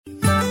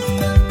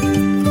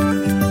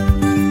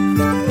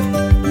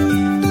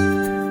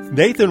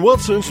Nathan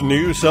Wilson's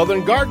new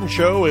Southern Garden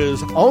Show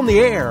is on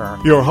the air.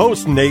 Your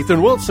host,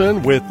 Nathan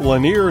Wilson, with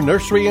Lanier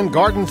Nursery and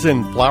Gardens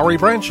in Flowery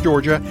Branch,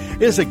 Georgia,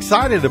 is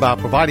excited about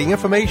providing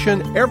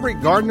information every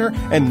gardener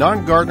and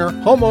non-gardener,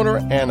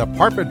 homeowner, and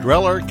apartment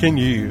dweller can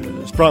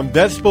use. From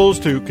vegetables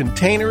to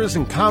containers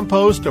and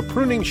compost to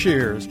pruning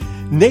shears,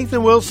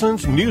 Nathan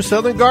Wilson's new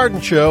Southern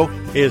Garden Show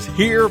is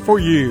here for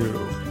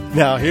you.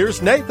 Now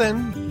here's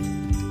Nathan.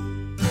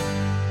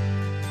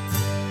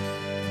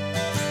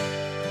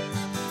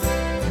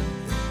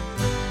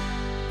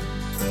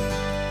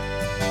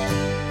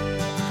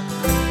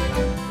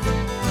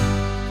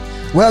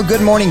 Well,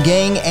 good morning,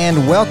 gang,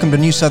 and welcome to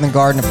New Southern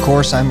Garden. Of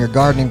course, I'm your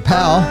gardening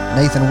pal,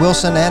 Nathan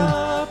Wilson, and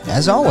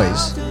as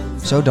always,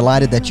 so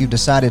delighted that you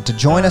decided to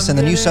join us in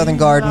the New Southern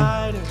Garden.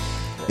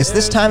 It's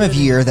this time of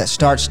year that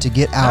starts to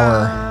get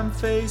our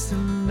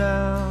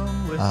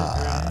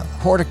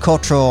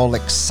horticultural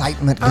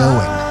excitement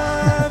going.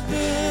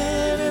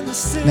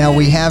 Now,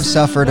 we have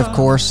suffered, of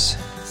course,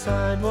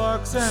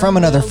 from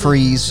another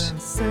freeze.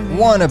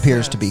 One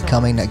appears to be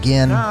coming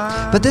again,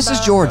 but this is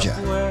Georgia.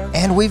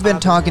 And we've been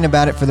talking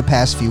about it for the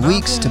past few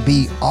weeks, to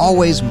be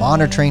always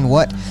monitoring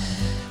what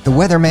the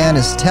weatherman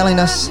is telling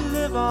us,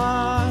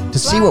 to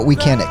see what we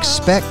can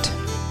expect,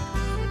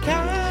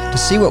 to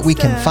see what we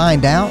can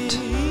find out,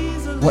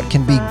 what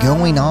can be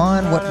going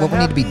on, what we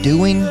need to be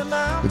doing.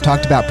 We've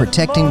talked about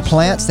protecting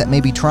plants that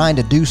may be trying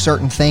to do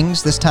certain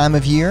things this time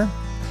of year,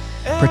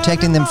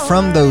 protecting them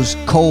from those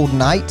cold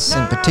nights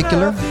in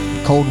particular,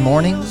 cold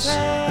mornings.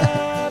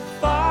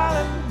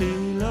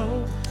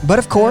 But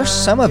of course,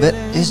 some of it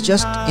is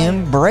just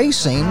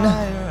embracing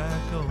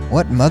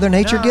what Mother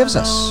Nature gives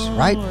us,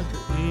 right?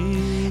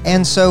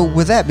 And so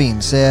with that being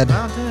said,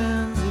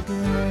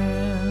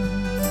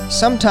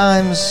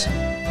 sometimes,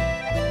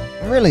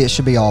 really it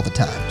should be all the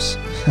times,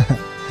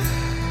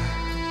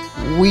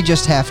 we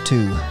just have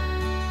to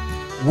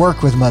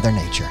work with Mother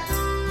Nature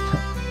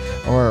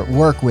or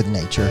work with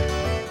nature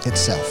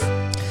itself.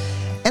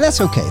 And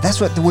that's okay.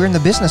 That's what we're in the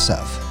business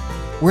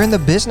of. We're in the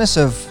business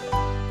of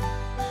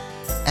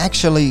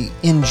actually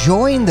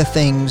enjoying the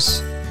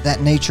things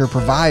that nature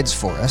provides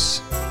for us,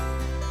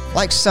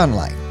 like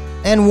sunlight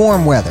and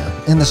warm weather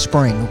in the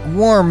spring,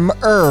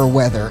 warmer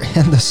weather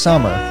in the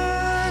summer,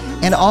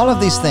 and all of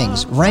these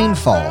things,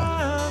 rainfall,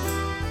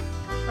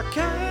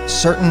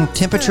 certain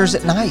temperatures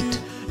at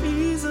night,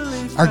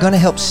 are going to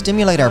help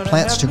stimulate our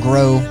plants to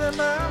grow,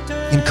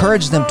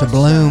 encourage them to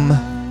bloom,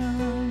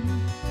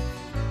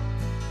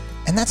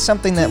 and that's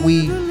something that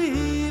we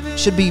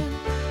should be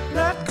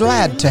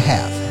glad to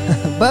have.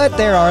 But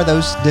there are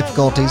those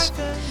difficulties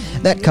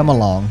that come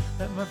along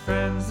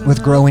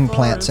with growing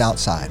plants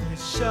outside.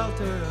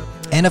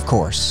 And of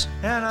course,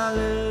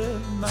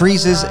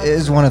 freezes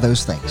is one of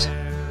those things.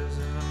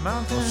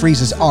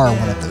 Freezes are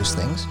one of those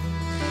things.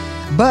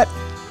 But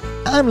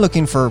I'm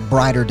looking for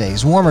brighter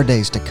days, warmer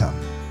days to come.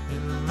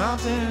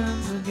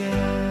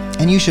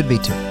 And you should be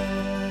too.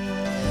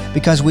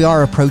 Because we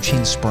are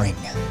approaching spring.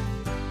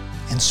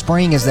 And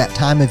spring is that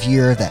time of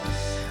year that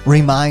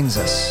reminds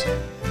us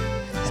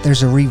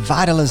there's a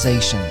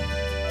revitalization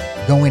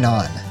going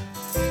on.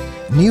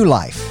 New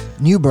life,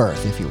 new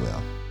birth, if you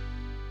will.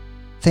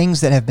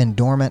 Things that have been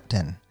dormant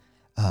and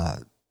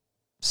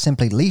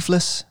simply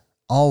leafless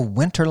all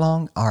winter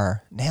long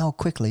are now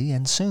quickly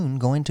and soon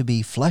going to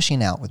be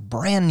flushing out with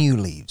brand new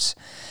leaves.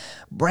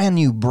 Brand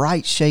new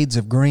bright shades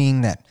of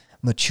green that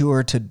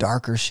mature to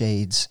darker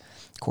shades.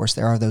 Of course,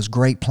 there are those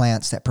great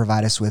plants that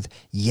provide us with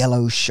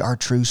yellow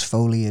chartreuse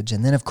foliage.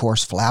 And then, of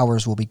course,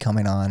 flowers will be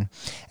coming on,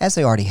 as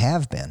they already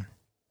have been.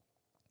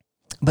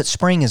 But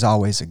spring is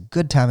always a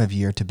good time of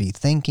year to be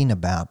thinking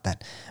about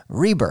that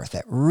rebirth,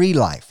 that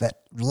relife, that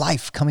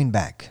life coming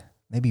back,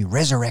 maybe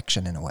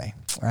resurrection in a way,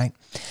 right?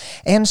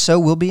 And so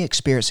we'll be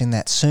experiencing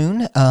that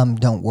soon.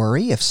 Don't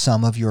worry if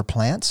some of your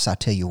plants, I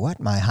tell you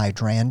what, my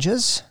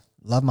hydrangeas,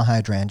 love my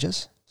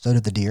hydrangeas. So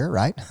did the deer,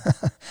 right?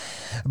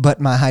 But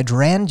my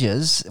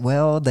hydrangeas,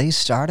 well, they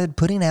started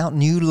putting out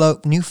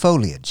new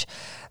foliage.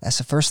 That's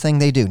the first thing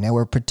they do. Now,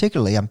 I'm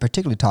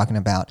particularly talking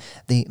about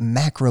the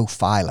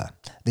macrophylla,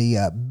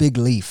 the big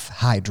leaf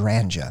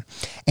hydrangea.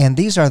 And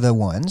these are the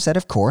ones that,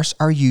 of course,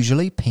 are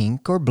usually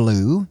pink or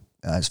blue.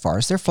 As far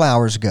as their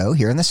flowers go,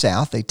 here in the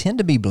South, they tend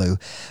to be blue,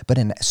 but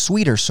in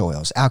sweeter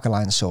soils,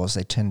 alkaline soils,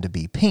 they tend to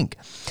be pink.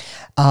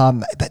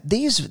 But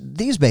these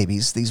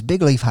babies, these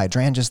big leaf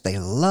hydrangeas, they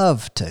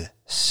love to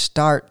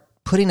start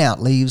putting out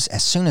leaves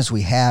as soon as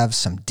we have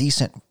some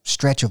decent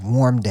stretch of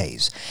warm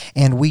days.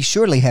 And we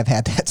surely have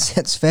had that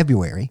since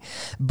February.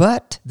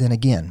 But then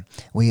again,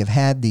 we have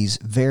had these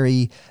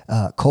very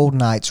cold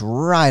nights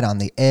right on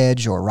the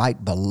edge or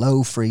right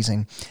below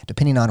freezing,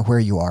 depending on where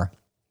you are.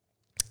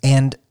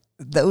 And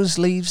those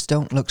leaves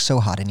don't look so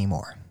hot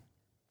anymore.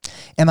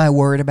 Am I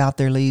worried about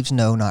their leaves?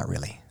 No, not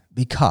really.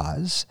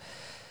 Because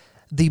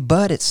the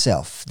bud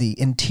itself, the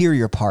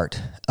interior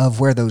part of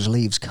where those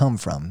leaves come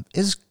from,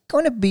 is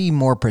going to be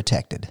more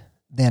protected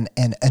than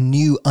a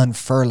new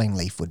unfurling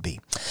leaf would be.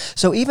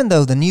 So even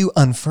though the new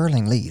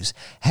unfurling leaves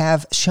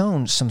have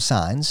shown some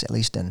signs, at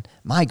least in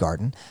my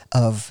garden,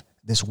 of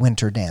this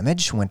winter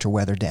damage, winter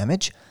weather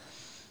damage,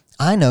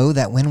 I know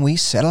that when we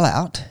settle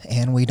out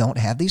and we don't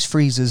have these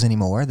freezes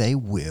anymore, they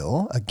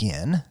will,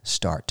 again,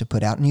 start to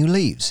put out new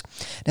leaves.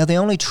 Now, the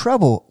only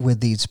trouble with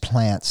these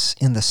plants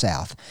in the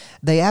South,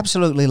 they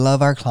absolutely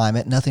love our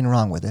climate, nothing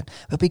wrong with it,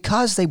 but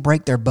because they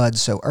break their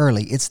buds so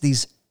early, it's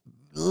these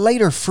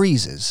later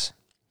freezes,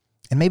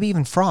 and maybe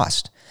even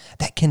frost,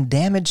 that can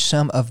damage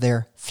some of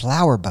their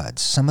flower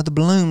buds, some of the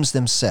blooms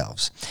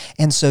themselves.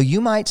 And so you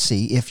might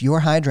see if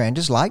your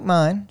hydrangeas, like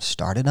mine,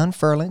 started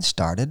unfurling,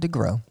 started to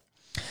grow,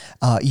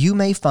 you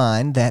may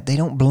find that they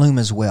don't bloom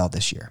as well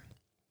this year.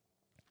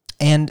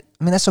 And,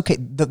 I mean, that's okay.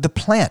 The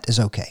plant is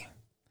okay.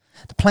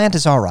 The plant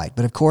is all right,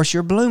 but of course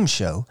your bloom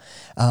show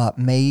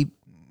may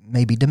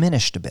be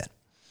diminished a bit.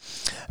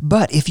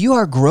 But if you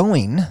are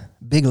growing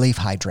big leaf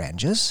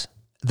hydrangeas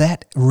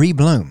that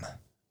rebloom,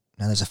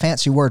 now there's a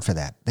fancy word for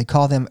that. They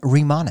call them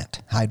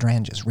remontant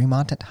hydrangeas,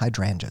 remontant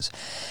hydrangeas.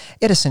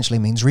 It essentially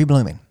means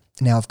reblooming.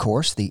 Now, of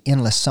course, the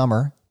endless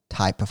summer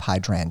type of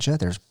hydrangea,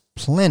 there's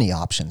plenty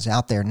options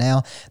out there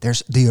now.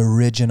 There's the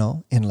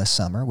original endless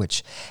summer,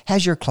 which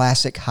has your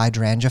classic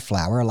hydrangea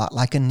flower, a lot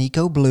like a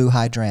Nico blue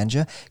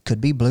hydrangea. Could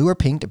be blue or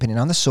pink, depending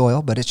on the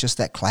soil, but it's just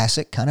that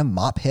classic kind of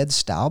mop head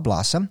style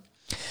blossom.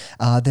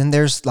 Then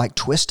there's like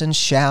Twist and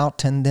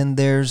Shout, and then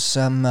there's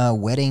some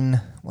wedding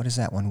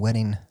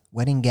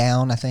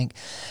gown, I think.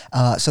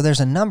 So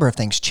there's a number of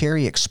things.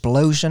 Cherry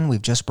Explosion,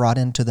 we've just brought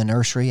into the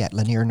nursery at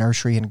Lanier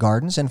Nursery and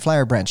Gardens in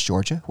Flowery Branch,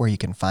 Georgia, where you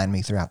can find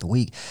me throughout the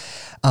week.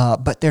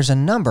 But there's a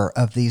number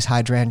of these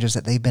hydrangeas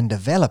that they've been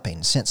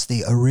developing since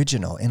the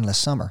original Endless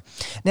Summer.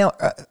 Now,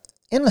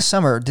 Endless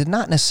Summer did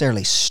not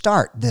necessarily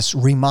start this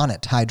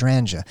remontant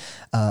hydrangea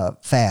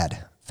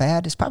fad.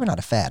 Fad is probably not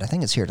a fad. I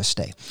think it's here to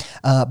stay.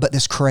 But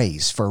this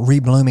craze for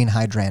reblooming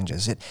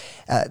hydrangeas.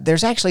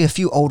 There's actually a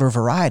few older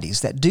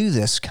varieties that do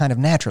this kind of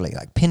naturally,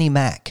 like Penny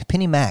Mac.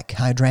 Penny Mac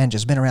hydrangea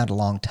has been around a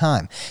long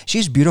time.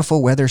 She's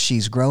beautiful whether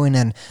she's growing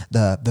in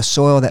the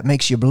soil that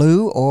makes you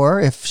blue or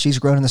if she's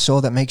grown in the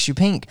soil that makes you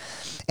pink.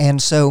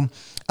 And so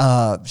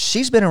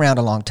she's been around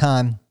a long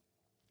time.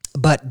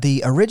 But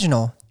the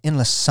original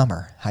Endless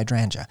Summer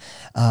hydrangea,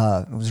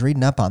 I was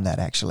reading up on that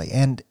actually,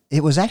 and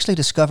it was actually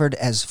discovered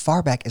as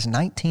far back as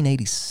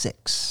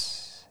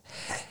 1986.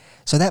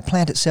 So that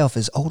plant itself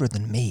is older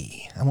than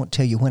me. I won't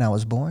tell you when I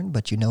was born,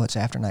 but you know it's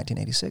after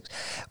 1986.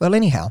 Well,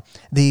 anyhow,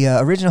 the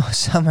original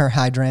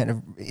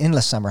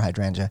Endless Summer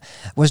hydrangea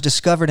was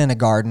discovered in a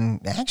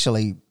garden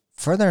actually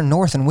further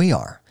north than we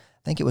are.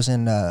 I think it was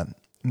in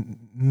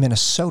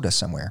Minnesota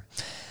somewhere.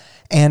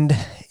 And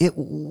it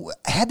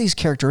had these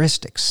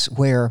characteristics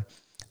where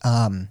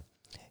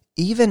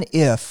even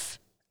if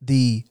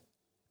the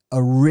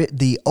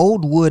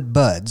old wood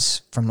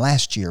buds from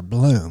last year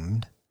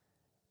bloomed,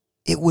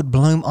 it would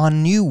bloom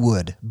on new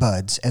wood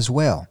buds as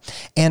well.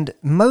 And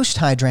most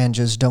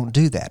hydrangeas don't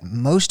do that.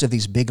 Most of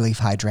these big leaf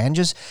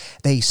hydrangeas,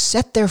 they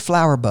set their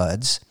flower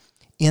buds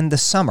in the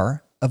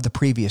summer of the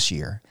previous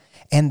year.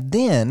 And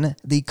then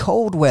the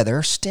cold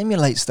weather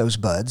stimulates those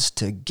buds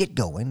to get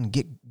going,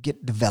 get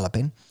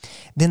developing.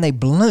 Then they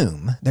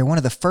bloom. They're one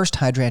of the first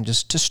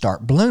hydrangeas to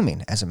start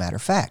blooming, as a matter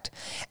of fact.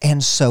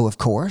 And so, of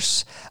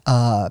course,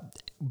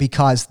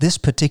 because this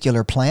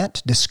particular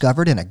plant,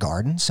 discovered in a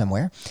garden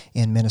somewhere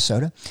in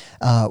Minnesota,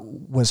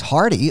 was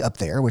hardy up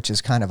there, which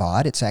is kind of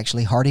odd. It's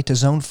actually hardy to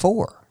zone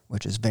 4,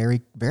 which is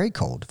very, very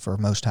cold for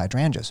most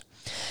hydrangeas.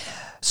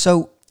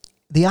 So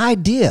the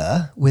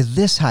idea with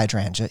this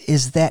hydrangea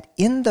is that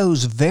in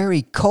those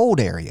very cold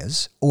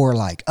areas, or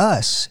like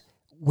us,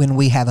 when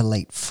we have a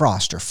late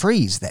frost or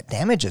freeze that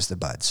damages the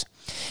buds,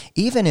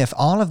 even if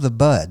all of the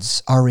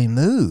buds are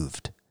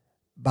removed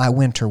by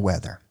winter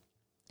weather,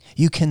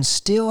 you can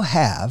still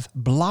have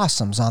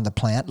blossoms on the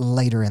plant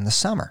later in the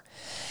summer.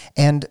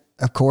 And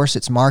of course,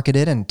 it's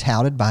marketed and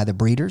touted by the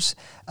breeders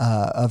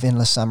of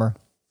Endless Summer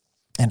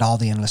and all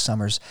the Endless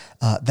Summers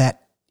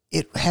that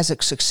it has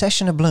a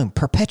succession of bloom,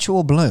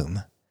 perpetual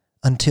bloom,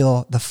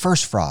 until the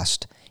first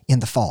frost in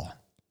the fall.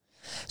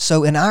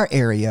 So in our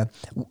area,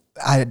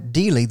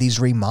 ideally,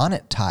 these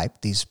remontant type,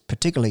 these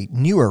particularly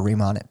newer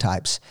remontant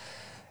types,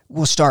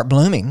 will start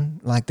blooming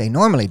like they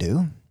normally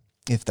do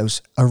if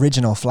those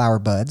original flower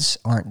buds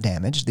aren't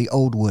damaged, the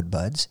old wood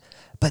buds.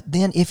 But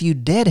then if you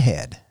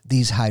deadhead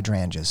these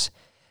hydrangeas,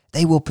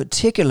 they will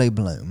particularly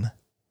bloom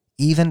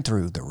even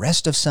through the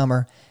rest of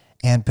summer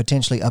and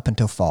potentially up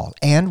until fall.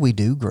 And we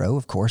do grow,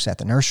 of course, at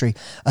the nursery,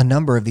 a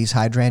number of these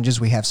hydrangeas.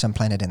 We have some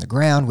planted in the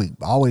ground. We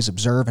always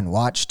observe and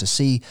watch to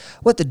see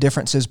what the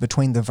differences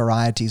between the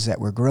varieties that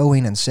we're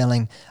growing and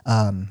selling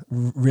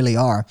really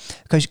are,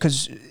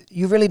 because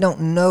you really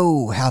don't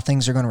know how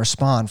things are going to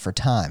respond for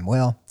time.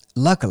 Well,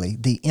 luckily,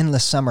 the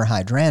Endless Summer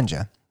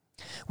hydrangea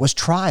was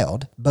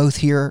trialed both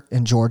here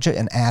in Georgia,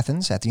 in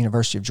Athens at the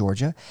University of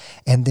Georgia,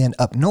 and then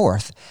up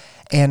north.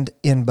 And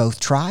in both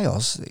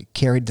trials, they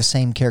carried the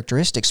same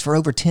characteristics for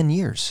over 10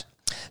 years.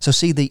 So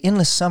see, the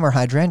Endless Summer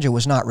hydrangea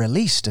was not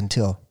released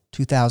until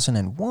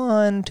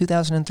 2001,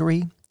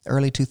 2003,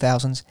 early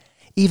 2000s,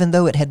 even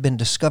though it had been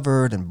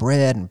discovered and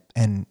bred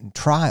and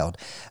trialed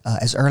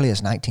as early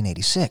as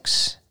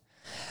 1986.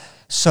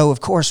 So,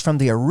 of course, from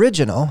the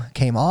original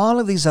came all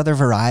of these other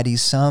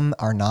varieties. Some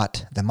are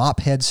not the mop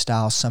head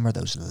style. Some are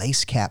those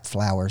lace cap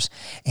flowers.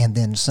 And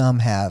then some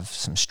have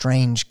some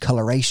strange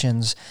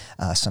colorations.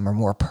 Some are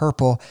more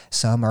purple.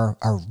 Some are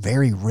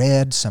very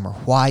red. Some are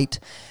white.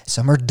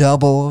 Some are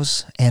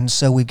doubles. And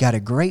so we've got a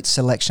great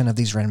selection of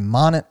these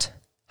remonant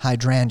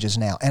hydrangeas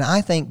now. And I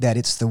think that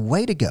it's the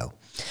way to go.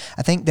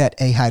 I think that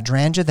a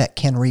hydrangea that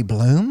can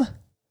rebloom,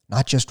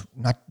 not just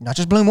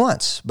bloom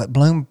once, but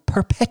bloom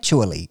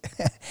perpetually,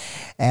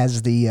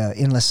 as the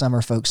endless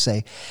summer folks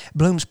say,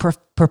 blooms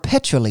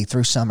perpetually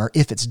through summer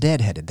if it's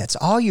deadheaded. That's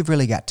all you've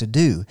really got to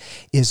do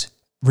is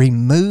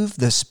remove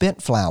the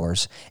spent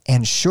flowers,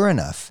 and sure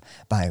enough,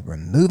 by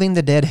removing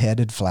the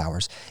deadheaded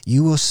flowers,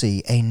 you will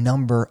see a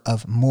number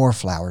of more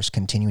flowers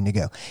continuing to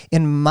go.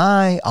 In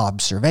my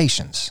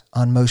observations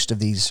on most of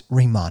these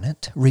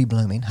remonant,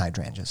 reblooming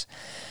hydrangeas,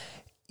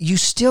 you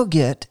still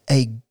get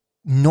a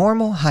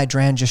normal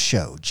hydrangea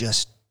show,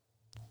 just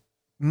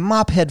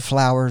mop head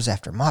flowers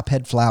after mop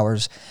head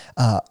flowers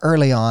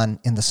early on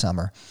in the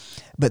summer.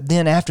 But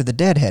then after the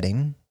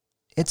deadheading,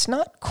 it's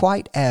not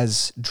quite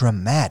as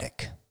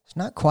dramatic. It's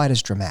not quite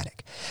as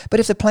dramatic. But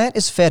if the plant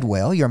is fed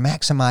well, you're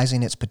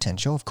maximizing its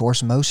potential. Of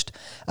course, most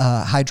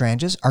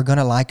hydrangeas are going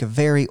to like a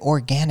very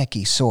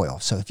organic-y soil.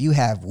 So if you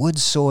have wood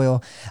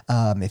soil,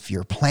 if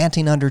you're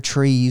planting under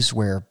trees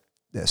where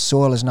the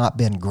soil has not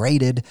been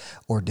graded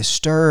or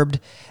disturbed,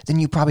 then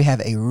you probably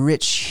have a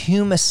rich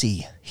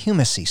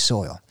humusy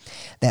soil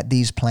that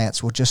these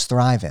plants will just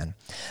thrive in.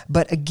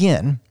 But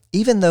again,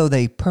 even though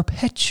they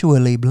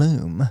perpetually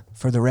bloom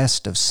for the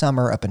rest of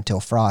summer up until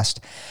frost,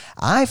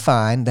 I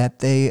find that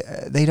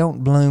they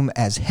don't bloom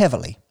as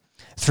heavily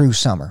through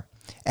summer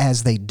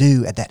as they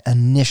do at that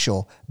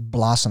initial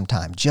blossom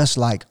time, just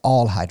like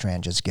all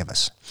hydrangeas give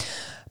us.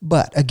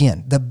 But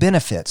again, the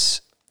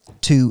benefits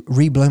to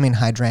reblooming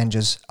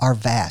hydrangeas are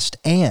vast,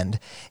 and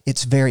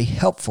it's very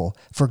helpful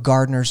for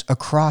gardeners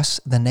across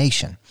the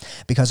nation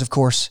because, of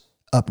course,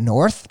 up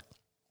north,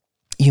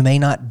 you may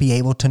not be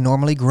able to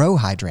normally grow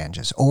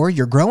hydrangeas, or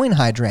you're growing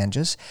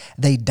hydrangeas,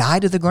 they die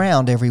to the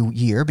ground every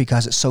year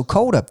because it's so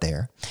cold up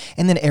there,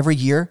 and then every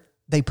year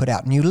they put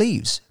out new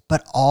leaves,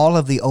 but all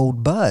of the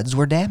old buds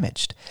were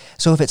damaged.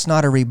 So if it's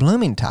not a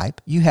reblooming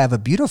type, you have a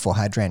beautiful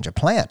hydrangea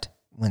plant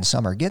when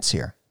summer gets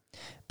here,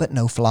 but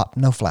no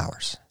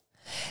flowers.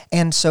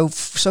 And so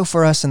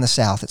for us in the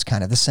South, it's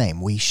kind of the same.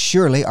 We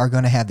surely are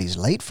going to have these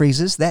late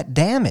freezes that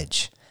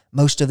damage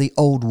most of the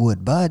old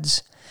wood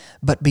buds.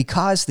 But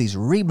because these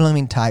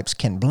reblooming types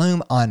can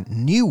bloom on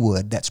new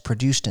wood that's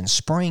produced in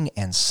spring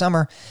and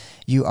summer,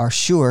 you are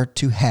sure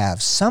to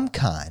have some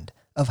kind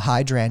of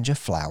hydrangea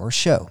flower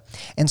show.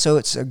 And so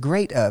it's a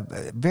great,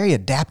 very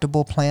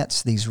adaptable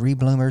plants, these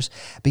rebloomers,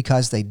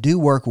 because they do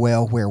work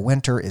well where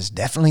winter is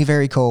definitely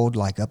very cold,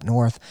 like up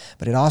north,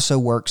 but it also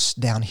works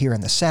down here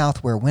in the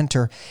South where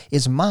winter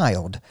is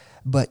mild,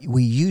 but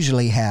we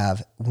usually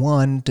have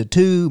 1 to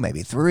 2,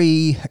 maybe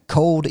 3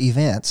 cold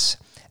events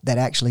that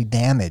actually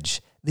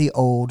damage the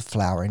old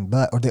flowering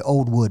bud, or the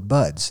old wood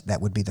buds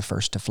that would be the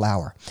first to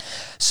flower.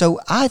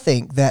 So I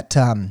think that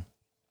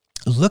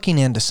looking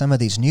into some of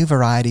these new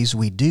varieties,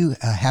 we do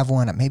have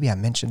one, maybe I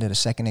mentioned it a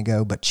second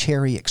ago, but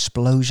Cherry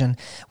Explosion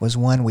was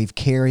one we've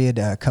carried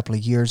a couple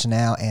of years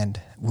now and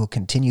will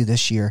continue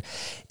this year.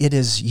 It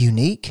is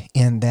unique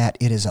in that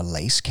it is a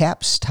lace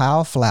cap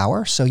style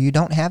flower, so you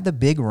don't have the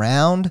big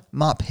round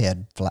mop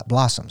head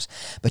blossoms,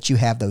 but you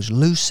have those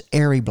loose,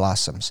 airy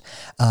blossoms.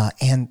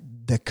 And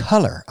the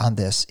color on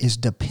this is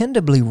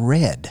dependably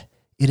red.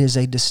 It is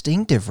a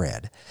distinctive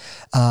red.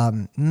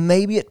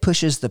 Maybe it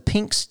pushes the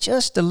pinks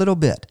just a little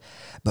bit,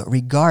 but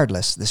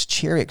regardless, this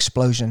Cherry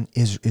Explosion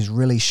is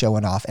really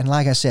showing off. And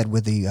like I said,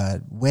 with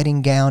the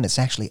wedding gown, it's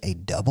actually a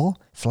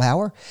double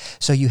flower.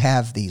 So you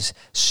have these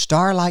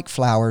star-like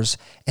flowers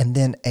and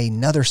then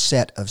another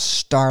set of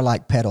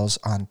star-like petals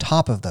on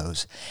top of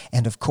those.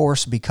 And of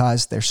course,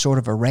 because they're sort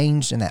of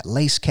arranged in that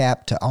lace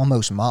cap to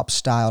almost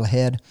mop-style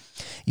head,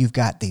 you've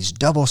got these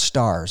double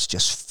stars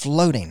just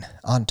floating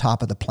on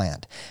top of the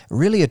plant.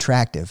 Really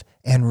attractive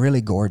and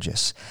really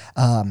gorgeous.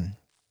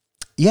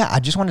 I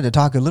just wanted to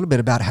talk a little bit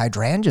about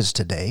hydrangeas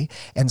today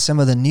and some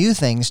of the new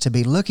things to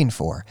be looking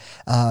for.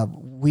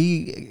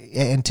 We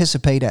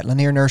anticipate at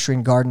Lanier Nursery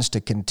and Gardens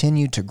to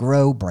continue to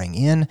grow, bring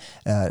in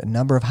a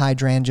number of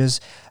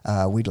hydrangeas.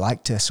 We'd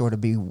like to sort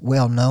of be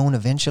well known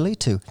eventually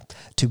to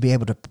be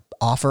able to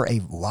offer a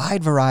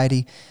wide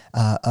variety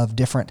of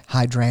different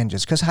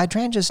hydrangeas, because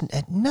hydrangeas,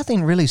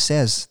 nothing really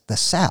says the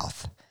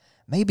South.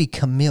 Maybe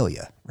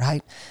camellia,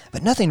 right?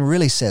 But nothing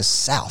really says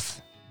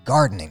South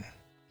gardening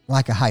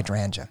like a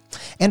hydrangea.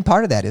 And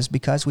part of that is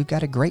because we've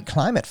got a great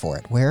climate for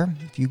it, where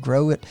if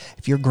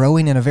you're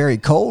growing in a very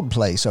cold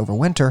place over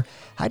winter,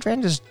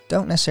 hydrangeas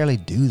don't necessarily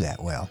do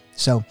that well.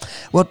 So,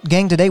 well,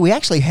 gang, today we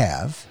actually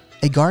have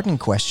a gardening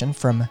question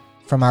from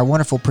our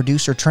wonderful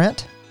producer,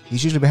 Trent.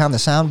 He's usually behind the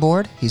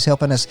soundboard. He's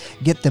helping us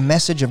get the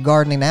message of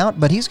gardening out,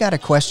 but he's got a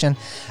question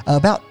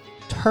about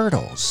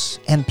turtles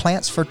and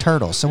plants for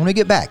turtles. So when we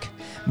get back,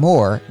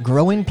 more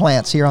growing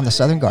plants here on the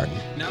Southern Garden.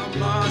 Now I'm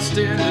lost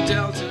in the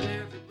Delta.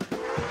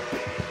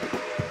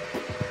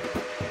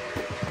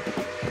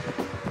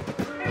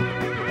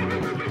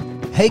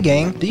 Hey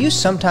gang, do you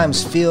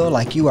sometimes feel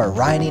like you are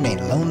riding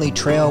a lonely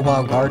trail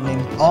while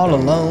gardening, all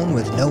alone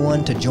with no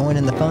one to join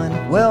in the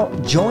fun? Well,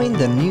 join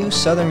the New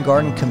Southern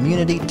Garden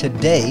community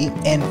today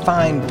and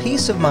find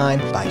peace of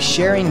mind by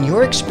sharing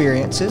your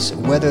experiences,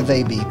 whether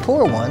they be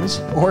poor ones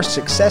or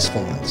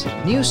successful ones.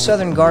 New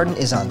Southern Garden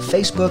is on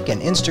Facebook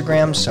and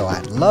Instagram, so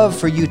I'd love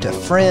for you to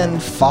friend,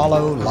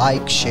 follow,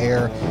 like,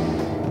 share,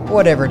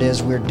 whatever it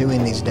is we're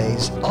doing these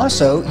days.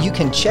 Also, you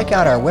can check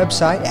out our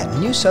website at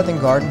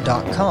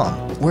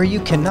newsoutherngarden.com, where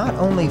you can not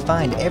only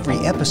find every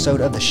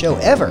episode of the show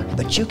ever,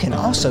 but you can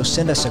also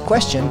send us a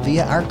question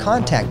via our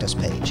Contact Us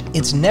page.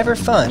 It's never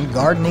fun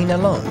gardening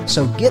alone,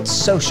 so get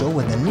social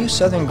with the New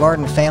Southern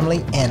Garden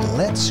family and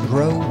let's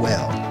grow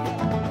well.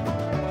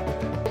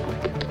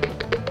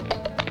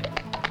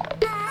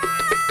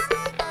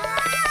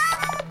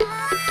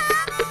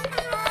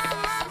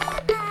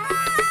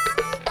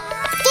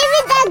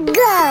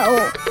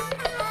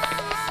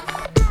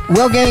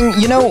 Well, gang,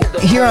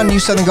 here on New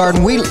Southern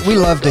Garden, we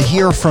love to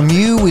hear from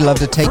you. We love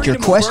to take your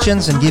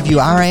questions and give you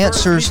our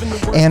answers.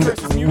 And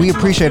we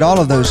appreciate all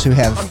of those who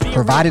have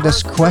provided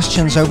us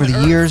questions over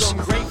the years.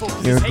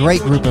 You're a great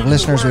group of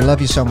listeners. We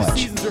love you so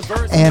much.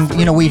 And,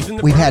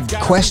 we've had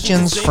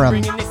questions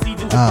from,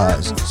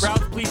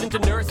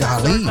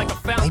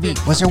 maybe,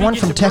 was there one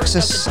from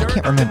Texas? I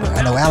can't remember.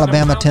 I know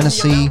Alabama,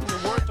 Tennessee.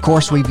 Of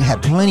course, we've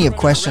had plenty of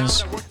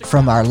questions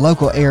from our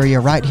local area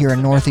right here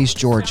in Northeast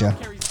Georgia.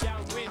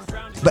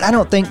 But I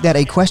don't think that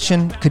a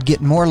question could get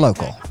more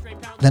local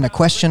than a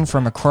question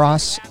from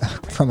across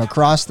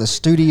the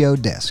studio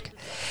desk.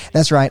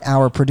 That's right,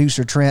 our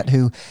producer Trent,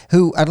 who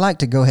I'd like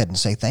to go ahead and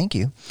say thank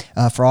you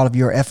for all of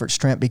your efforts,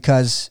 Trent,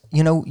 because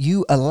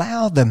you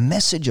allow the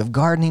message of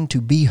gardening to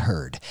be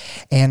heard,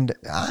 and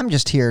I'm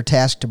just here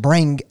tasked to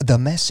bring the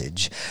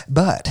message.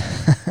 But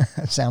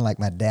I sound like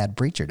my dad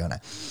preacher, don't I?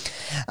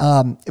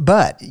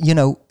 But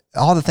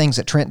all the things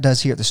that Trent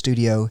does here at the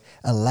studio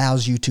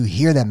allows you to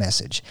hear that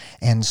message.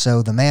 And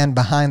so the man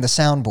behind the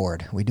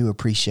soundboard, we do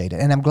appreciate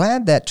it. And I'm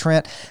glad that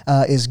Trent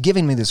is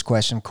giving me this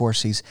question. Of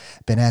course, he's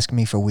been asking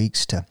me for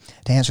weeks to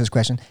answer this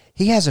question.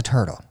 He has a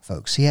turtle,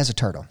 folks. He has a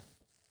turtle.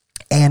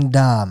 And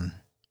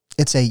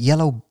it's a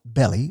yellow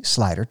belly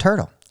slider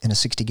turtle in a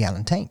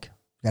 60-gallon tank.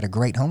 Got a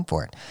great home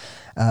for it.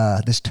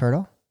 This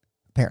turtle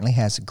apparently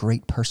has a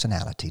great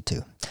personality,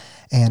 too.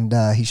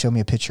 And he showed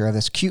me a picture of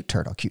this cute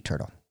turtle.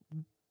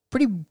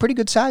 Pretty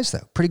good size,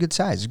 though. Pretty good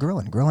size.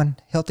 Growing,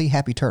 healthy,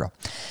 happy turtle.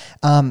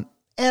 And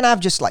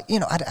I've just I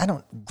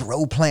don't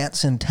grow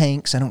plants in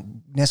tanks. I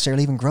don't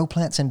necessarily even grow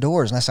plants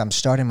indoors unless I'm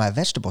starting my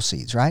vegetable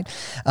seeds, right?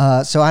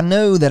 So I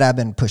know that I've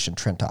been pushing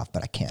Trent off,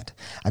 but I can't.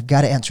 I've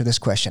got to answer this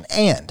question.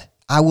 And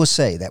I will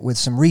say that with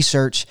some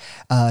research,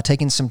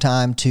 taking some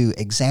time to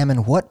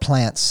examine what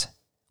plants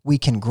we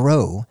can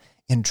grow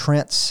in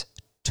Trent's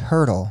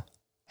turtle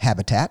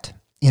habitat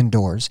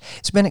indoors,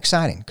 it's been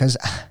exciting because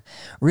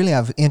really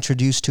I've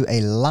introduced to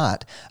a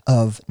lot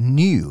of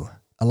new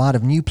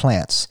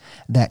plants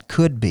that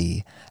could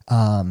be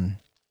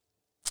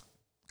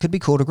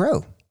cool to grow.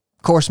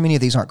 Of course, many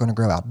of these aren't going to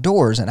grow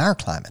outdoors in our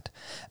climate,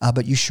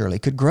 but you surely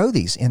could grow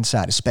these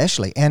inside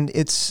especially. And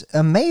it's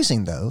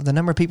amazing, though, the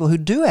number of people who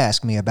do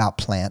ask me about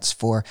plants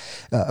for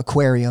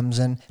aquariums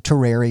and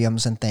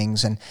terrariums and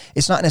things. And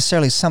it's not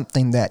necessarily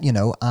something that,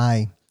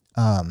 I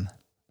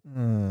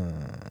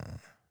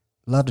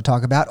love to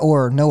talk about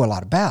or know a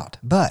lot about,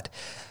 but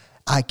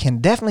I can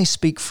definitely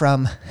speak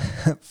from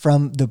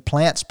the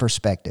plant's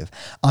perspective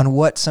on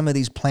what some of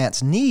these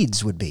plants'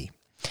 needs would be.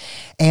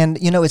 And,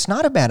 it's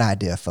not a bad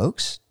idea,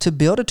 folks, to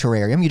build a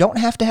terrarium. You don't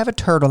have to have a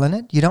turtle in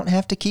it. You don't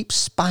have to keep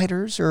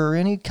spiders or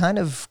any kind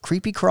of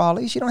creepy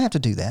crawlies. You don't have to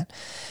do that.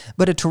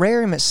 But a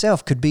terrarium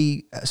itself could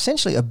be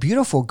essentially a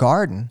beautiful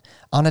garden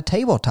on a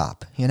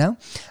tabletop,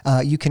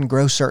 You can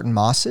grow certain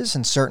mosses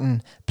and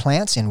certain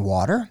plants in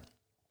water.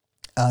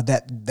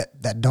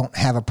 That don't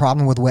have a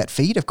problem with wet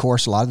feet. Of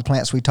course, a lot of the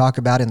plants we talk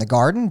about in the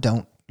garden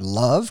don't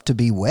love to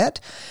be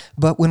wet.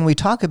 But when we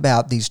talk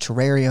about these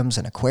terrariums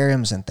and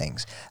aquariums and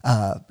things,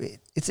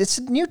 it's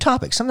a new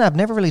topic, something I've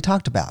never really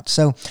talked about.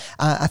 So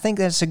I think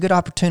that's a good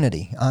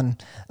opportunity on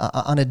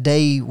a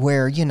day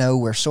where,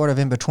 we're sort of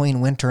in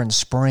between winter and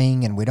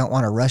spring and we don't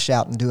want to rush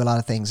out and do a lot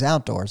of things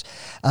outdoors.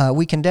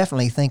 We can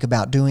definitely think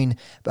about doing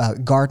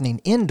gardening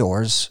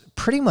indoors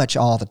pretty much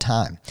all the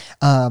time.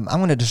 I'm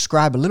going to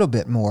describe a little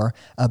bit more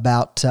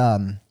about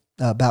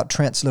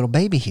Trent's little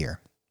baby here.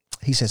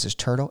 He says his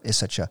turtle is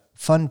such a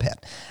fun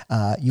pet.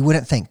 You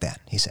wouldn't think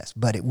that, he says,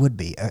 but it would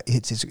be.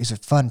 It's a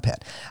fun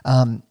pet.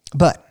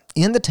 But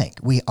in the tank,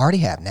 we already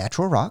have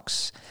natural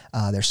rocks.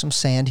 There's some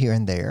sand here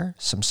and there,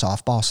 some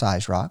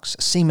softball-sized rocks,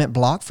 a cement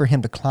block for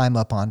him to climb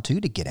up onto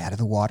to get out of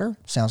the water.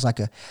 Sounds like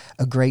a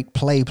great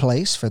play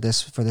place for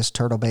this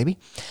turtle baby.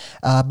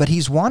 But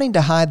he's wanting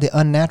to hide the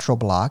unnatural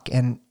block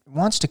and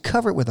wants to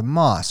cover it with a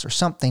moss or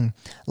something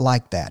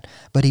like that.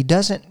 But he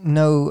doesn't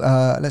know,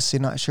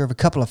 not sure of a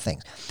couple of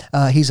things.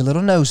 He's a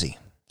little nosy.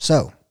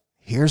 So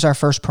here's our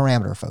first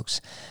parameter, folks.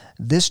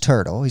 This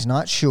turtle, he's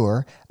not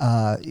sure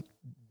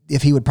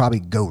if he would probably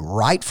go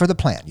right for the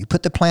plant. You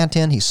put the plant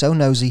in, he's so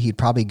nosy, he'd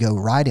probably go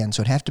right in.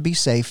 So it'd have to be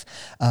safe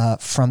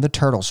from the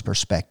turtle's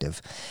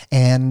perspective.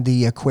 And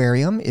the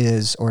aquarium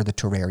or the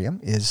terrarium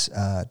is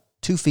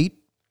 2 feet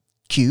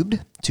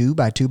cubed, 2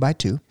 by 2 by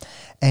 2,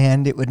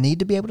 and it would need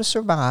to be able to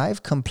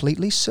survive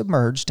completely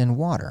submerged in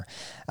water.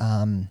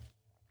 Of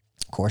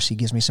course, he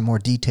gives me some more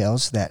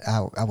details that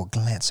I will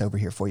glance over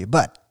here for you,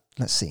 but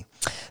let's see.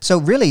 So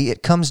really,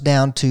 it comes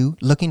down to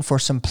looking for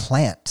some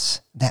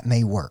plants that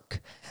may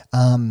work.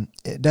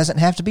 It doesn't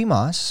have to be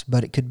moss,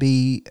 but it could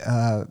be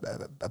a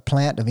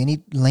plant of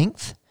any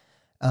length.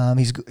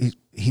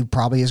 He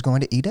probably is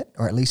going to eat it,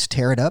 or at least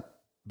tear it up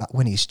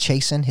when he's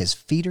chasing his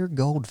feeder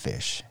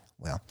goldfish.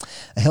 Well,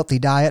 a healthy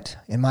diet,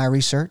 in my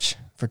research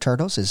for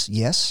turtles, is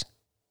yes,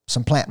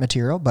 some plant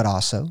material, but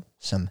also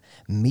some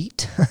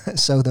meat.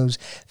 So those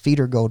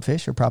feeder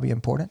goldfish are probably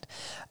important.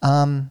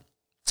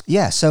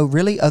 So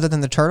really, other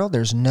than the turtle,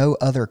 there's no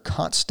other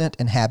constant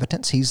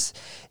inhabitants. He's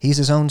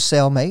his own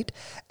cellmate,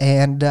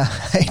 and I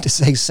hate to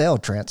say cell,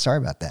 Trent. Sorry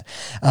about that.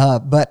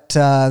 But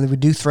we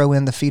do throw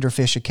in the feeder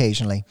fish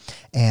occasionally,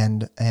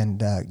 and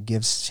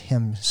gives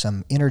him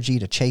some energy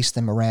to chase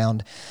them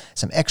around,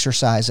 some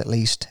exercise at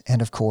least,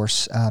 and of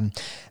course,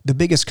 the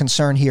biggest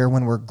concern here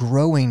when we're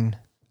growing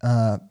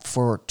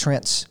for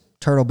Trent's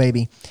turtle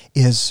baby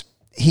is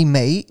he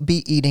may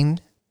be eating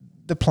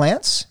the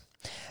plants.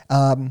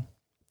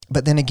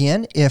 But then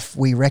again, if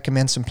we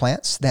recommend some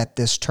plants that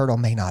this turtle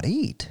may not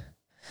eat,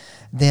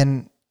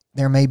 then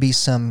there may be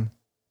some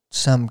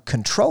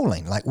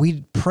controlling, like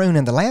we prune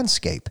in the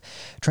landscape.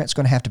 Trent's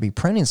going to have to be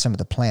pruning some of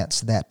the plants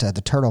that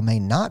the turtle may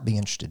not be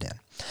interested in.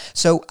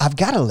 So I've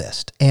got a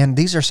list, and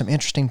these are some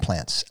interesting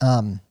plants.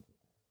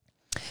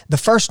 The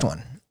first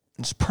one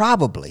is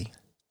probably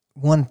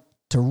one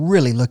to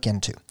really look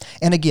into.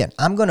 And again,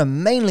 I'm going to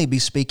mainly be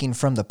speaking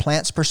from the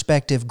plant's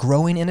perspective,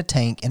 growing in a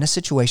tank in a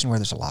situation where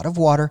there's a lot of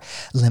water,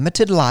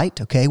 limited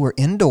light, okay? We're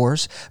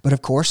indoors, but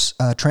of course,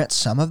 Trent,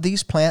 some of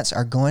these plants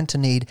are going to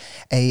need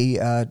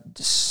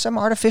some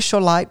artificial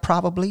light,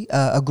 probably,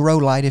 a grow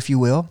light, if you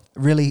will,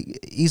 really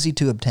easy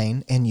to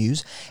obtain and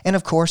use. And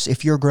of course,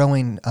 if you're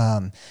growing,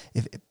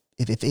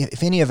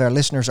 if any of our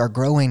listeners are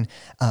growing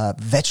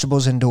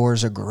vegetables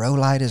indoors, a grow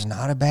light is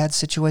not a bad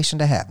situation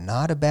to have,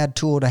 not a bad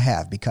tool to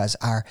have, because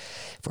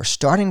if we're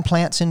starting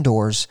plants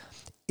indoors,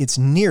 it's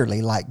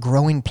nearly like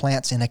growing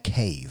plants in a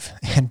cave.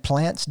 And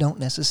plants don't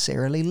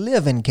necessarily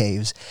live in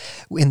caves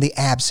in the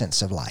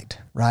absence of light,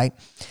 right?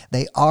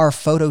 They are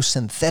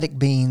photosynthetic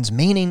beings,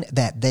 meaning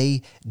that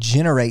they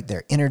generate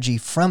their energy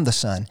from the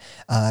sun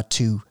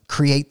to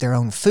create their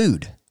own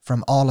food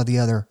from all of the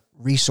other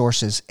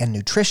resources and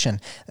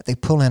nutrition that they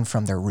pull in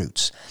from their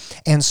roots.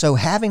 And so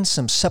having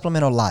some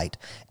supplemental light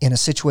in a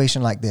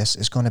situation like this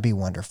is going to be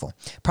wonderful.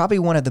 Probably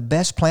one of the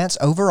best plants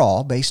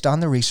overall, based on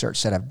the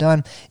research that I've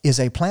done, is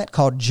a plant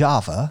called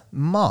Java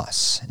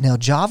moss. Now,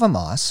 Java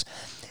moss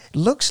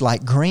looks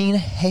like green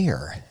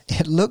hair.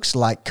 It looks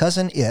like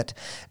Cousin It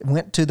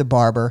went to the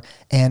barber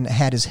and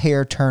had his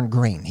hair turned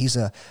green.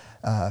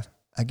 I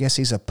guess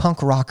he's a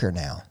punk rocker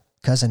now,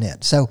 Cousin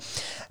It. So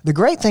the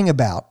great thing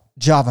about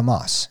Java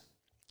moss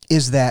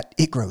is that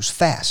it grows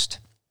fast,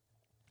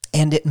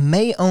 and it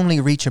may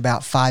only reach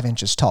about 5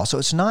 inches tall. So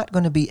it's not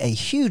going to be a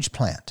huge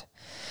plant.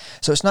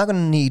 So it's not going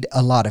to need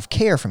a lot of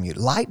care from you.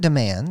 Light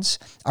demands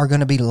are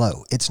going to be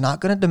low. It's not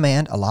going to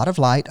demand a lot of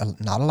light,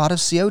 not a lot of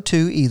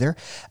CO2 either,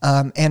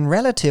 and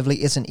relatively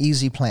it's an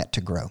easy plant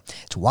to grow.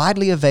 It's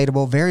widely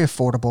available, very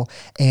affordable,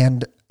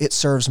 and it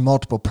serves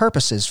multiple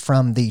purposes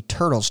from the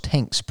turtle's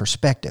tank's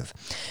perspective.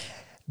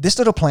 This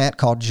little plant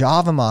called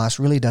Java moss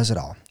really does it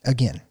all.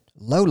 Again,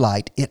 low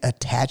light, it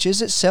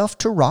attaches itself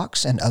to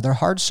rocks and other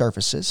hard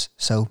surfaces.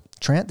 So,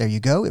 Trent, there you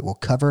go. It will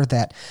cover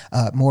that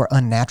more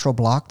unnatural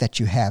block that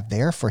you have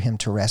there for him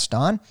to rest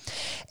on.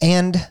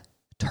 And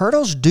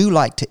turtles do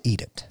like to eat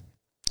it.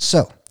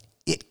 So,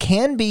 it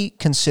can be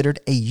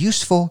considered a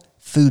useful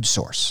food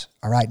source.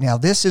 All right, now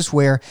this is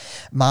where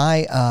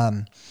my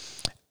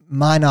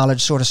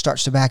knowledge sort of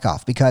starts to back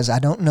off, because I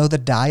don't know the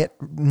diet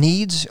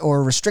needs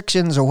or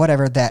restrictions or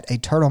whatever that a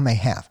turtle may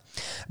have.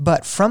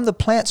 But from the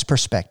plant's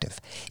perspective,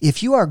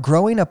 if you are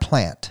growing a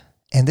plant,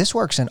 and this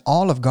works in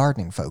all of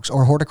gardening, folks,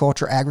 or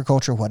horticulture,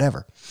 agriculture,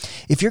 whatever,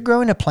 if you're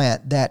growing a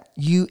plant that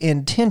you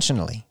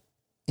intentionally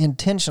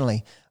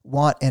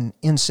want an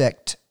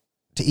insect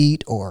to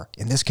eat, or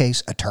in this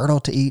case, a turtle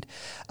to eat,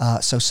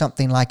 so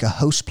something like a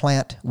host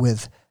plant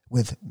with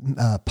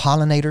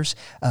pollinators,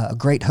 a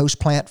great host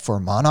plant for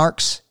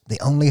monarchs.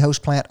 The only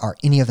host plant are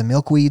any of the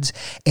milkweeds,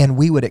 and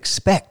we would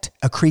expect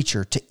a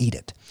creature to eat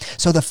it.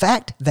 So the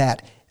fact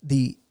that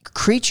the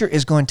creature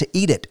is going to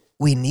eat it,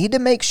 we need to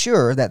make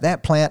sure that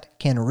that plant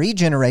can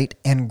regenerate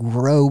and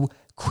grow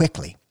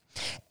quickly.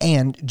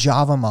 And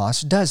Java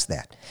moss does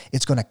that.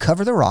 It's going to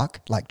cover the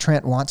rock like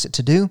Trent wants it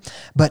to do,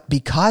 but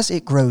because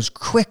it grows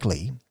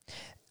quickly,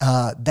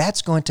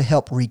 that's going to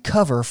help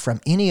recover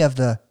from any of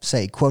the,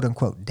 say,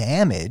 quote-unquote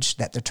damage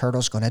that the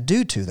turtle's going to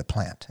do to the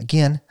plant.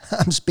 Again,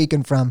 I'm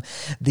speaking from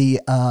the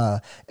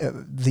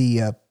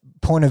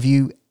point of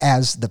view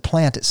as the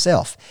plant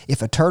itself.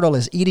 If a turtle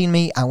is eating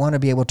me, I want to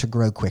be able to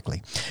grow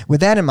quickly.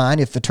 With that in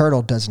mind, if the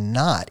turtle does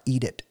not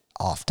eat it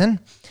often,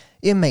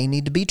 it may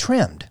need to be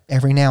trimmed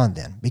every now and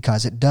then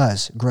because it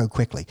does grow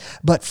quickly.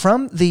 But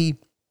from the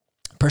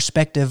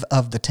perspective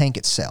of the tank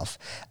itself,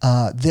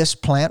 this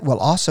plant will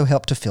also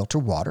help to filter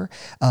water.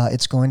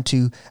 It's going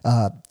to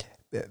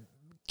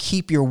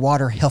keep your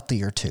water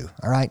healthier too,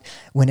 all right?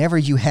 Whenever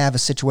you have a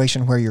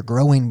situation where you're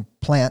growing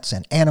plants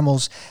and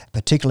animals,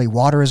 particularly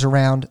water is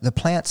around, the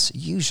plants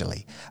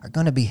usually are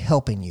going to be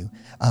helping you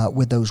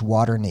with those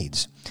water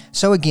needs.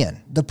 So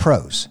again, the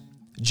pros.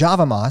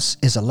 Java moss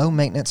is a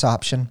low-maintenance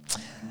option,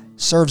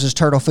 serves as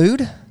turtle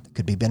food,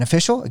 could be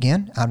beneficial.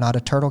 Again, I'm not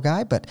a turtle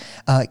guy, but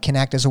it can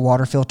act as a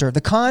water filter.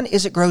 The con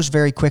is it grows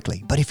very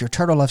quickly, but if your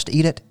turtle loves to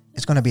eat it,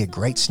 it's going to be a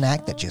great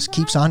snack that just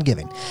keeps on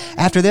giving.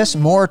 After this,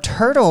 more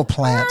turtle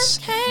plants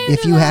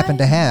if you happen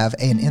to have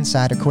an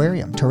inside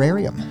aquarium,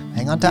 terrarium.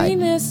 Hang on tight.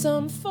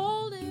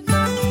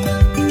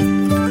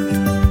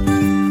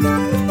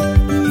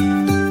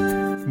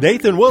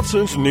 Nathan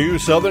Wilson's new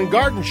Southern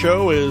Garden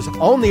Show is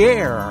on the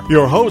air.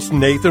 Your host,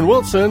 Nathan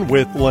Wilson,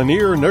 with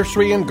Lanier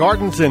Nursery and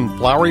Gardens in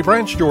Flowery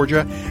Branch,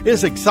 Georgia,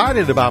 is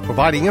excited about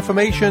providing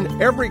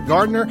information every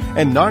gardener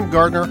and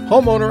non-gardener,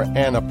 homeowner,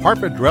 and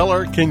apartment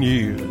dweller can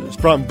use.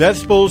 From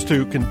vegetables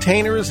to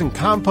containers and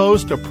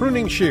compost to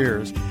pruning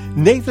shears,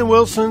 Nathan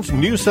Wilson's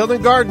new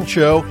Southern Garden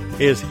Show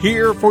is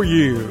here for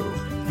you.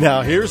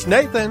 Now here's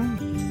Nathan.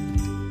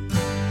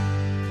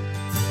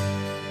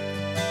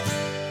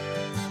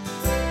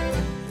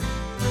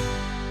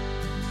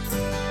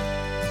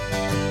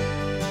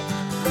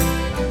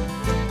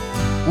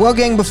 Well,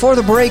 gang, before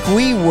the break,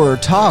 we were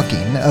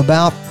talking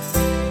about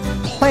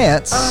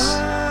plants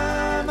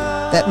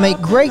that make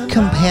great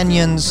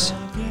companions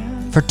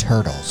for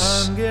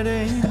turtles.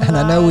 And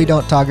I know we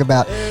don't talk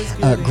about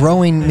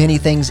growing many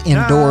things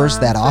indoors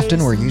that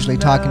often. We're usually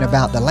talking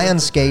about the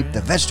landscape,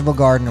 the vegetable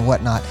garden, and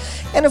whatnot.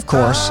 And of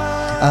course,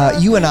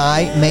 you and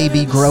I may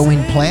be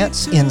growing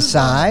plants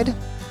inside,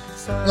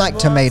 like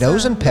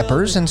tomatoes and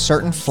peppers and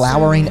certain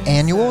flowering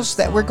annuals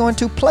that we're going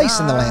to place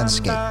in the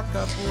landscape.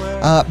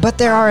 But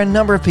there are a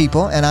number of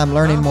people, and I'm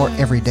learning more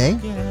every day,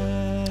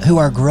 who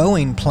are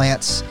growing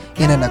plants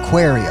in an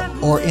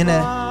aquarium or in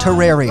a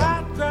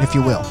terrarium, if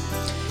you will.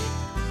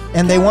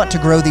 And they want to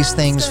grow these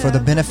things for the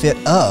benefit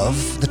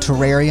of the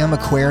terrarium,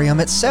 aquarium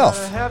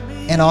itself,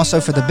 and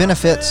also for the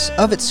benefits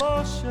of its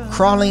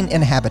crawling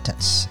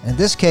inhabitants. In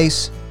this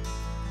case,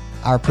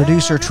 our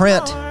producer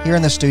Trent here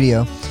in the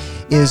studio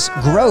is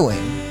growing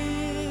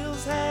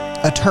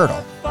a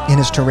turtle in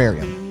his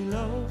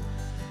terrarium,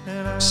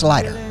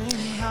 Slider.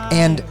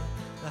 And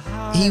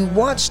he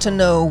wants to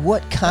know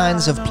what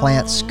kinds of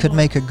plants could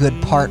make a good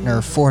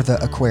partner for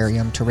the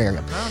aquarium,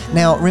 terrarium.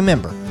 Now,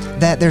 remember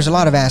that there's a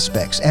lot of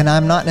aspects, and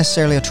I'm not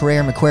necessarily a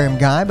terrarium, aquarium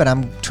guy, but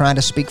I'm trying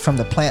to speak from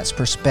the plant's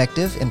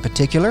perspective in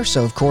particular.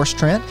 So, of course,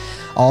 Trent,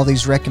 all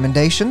these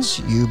recommendations,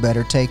 you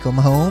better take them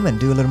home and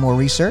do a little more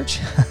research.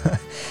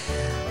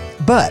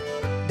 But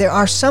there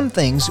are some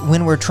things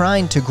when we're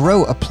trying to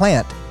grow a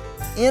plant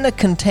in a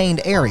contained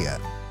area,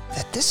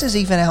 that this is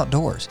even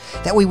outdoors,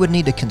 that we would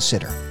need to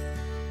consider.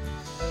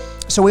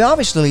 So we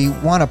obviously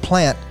want a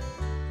plant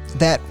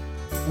that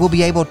will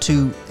be able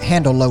to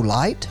handle low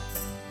light,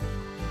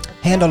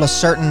 handle a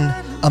certain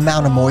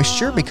amount of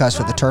moisture, because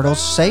for the turtle's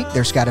sake,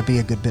 there's got to be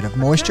a good bit of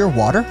moisture,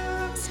 water.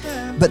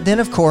 But then,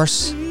 of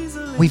course,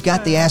 we've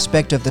got the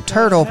aspect of the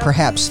turtle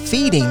perhaps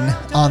feeding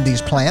on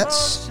these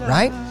plants,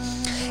 right?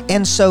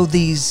 And so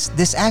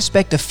this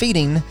aspect of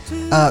feeding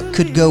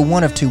could go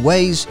one of two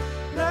ways.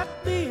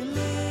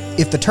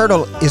 If the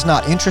turtle is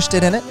not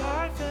interested in it,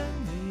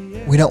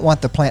 we don't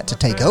want the plant to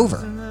take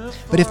over.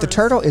 But if the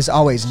turtle is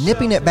always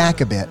nipping it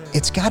back a bit,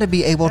 it's got to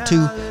be able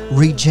to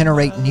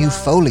regenerate new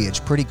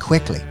foliage pretty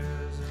quickly.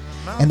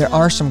 And there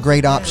are some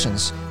great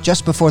options.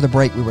 Just before the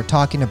break, we were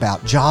talking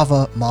about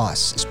Java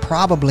moss. It's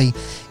probably,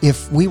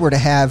 if we were to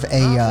have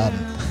a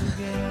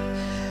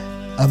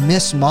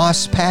Miss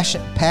Moss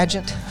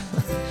pageant,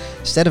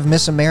 instead of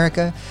Miss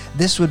America,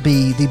 this would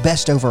be the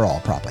best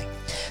overall, probably.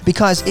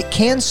 Because it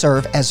can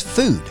serve as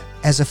food,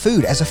 as a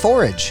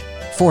forage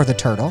for the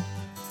turtle.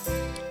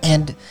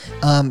 And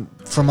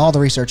from all the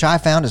research I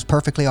found, is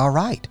perfectly all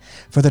right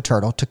for the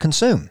turtle to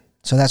consume.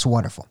 So that's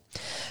wonderful.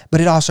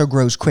 But it also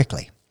grows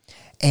quickly.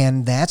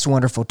 And that's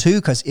wonderful too,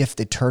 because if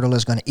the turtle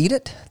is going to eat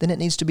it, then it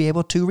needs to be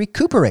able to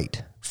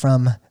recuperate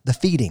from the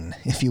feeding,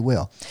 if you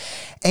will.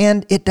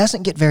 And it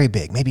doesn't get very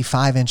big, maybe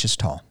 5 inches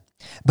tall.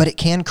 But it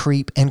can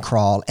creep and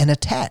crawl and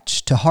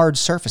attach to hard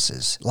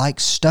surfaces like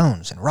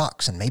stones and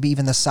rocks and maybe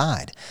even the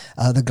side,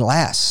 the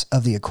glass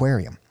of the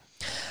aquarium.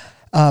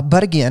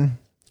 But again,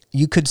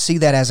 you could see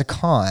that as a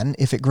con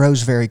if it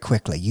grows very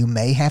quickly. You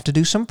may have to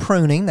do some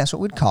pruning, that's what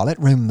we'd call it,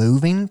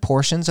 removing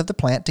portions of the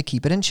plant to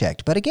keep it in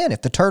check. But again,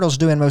 if the turtle's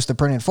doing most of the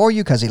pruning for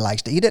you because he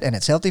likes to eat it and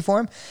it's healthy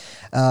for him,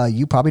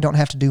 you probably don't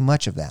have to do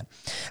much of that.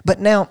 But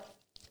now,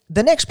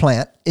 the next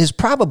plant is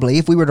probably,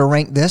 if we were to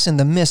rank this in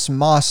the Miss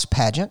Moss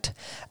pageant,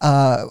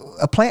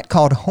 a plant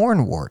called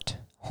hornwort.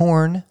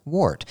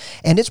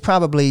 And it's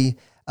probably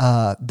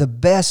the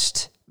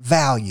best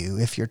value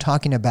if you're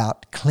talking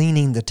about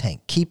cleaning the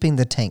tank, keeping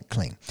the tank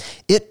clean.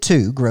 It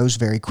too grows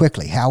very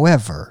quickly.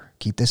 However,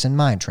 keep this in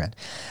mind, Trent,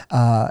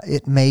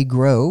 it may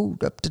grow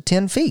up to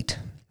 10 feet.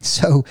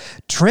 So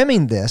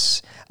trimming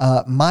this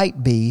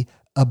might be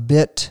a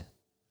bit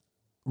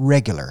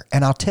regular.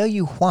 And I'll tell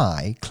you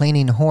why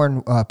pruning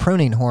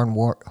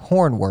hornwort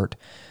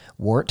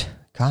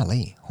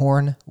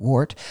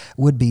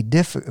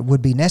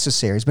would be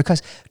necessary, is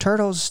because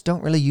turtles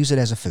don't really use it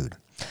as a food.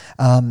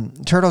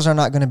 Turtles are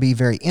not going to be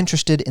very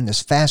interested in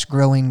this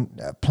fast-growing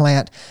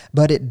plant,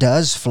 but it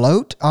does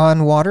float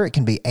on water. It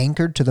can be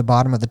anchored to the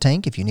bottom of the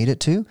tank if you need it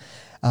to.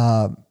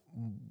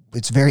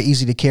 It's very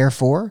easy to care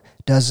for.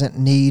 Doesn't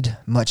need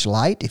much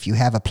light. If you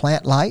have a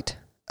plant light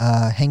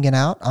hanging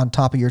out on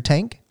top of your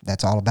tank,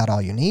 that's about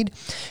all you need.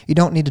 You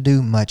don't need to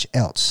do much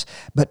else.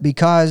 But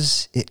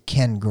because it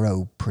can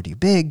grow pretty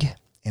big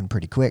and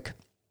pretty quick,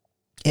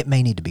 it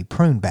may need to be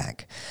pruned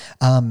back.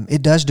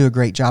 It does do a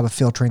great job of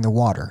filtering the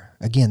water.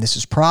 Again, this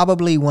is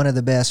probably one of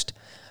the best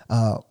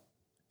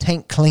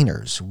tank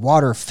cleaners,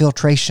 water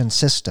filtration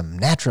system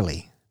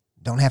naturally.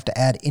 Don't have to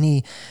add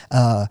any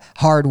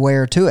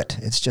hardware to it.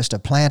 It's just a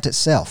plant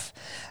itself.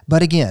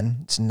 But again,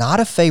 it's not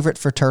a favorite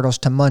for turtles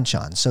to munch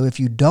on. So if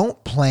you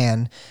don't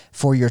plan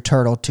for your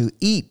turtle to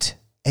eat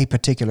a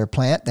particular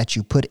plant that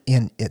you put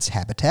in its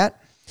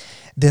habitat,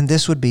 then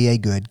this would be a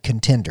good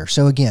contender.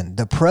 So again,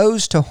 the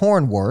pros to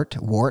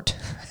hornwort,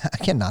 I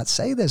cannot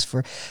say this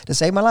to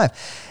save my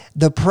life.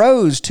 The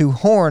pros to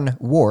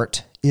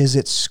hornwort is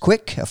it's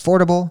quick,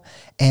 affordable,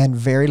 and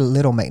very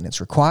little maintenance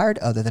required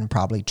other than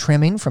probably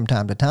trimming from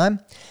time to time.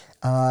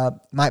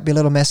 Might be a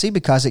little messy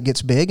because it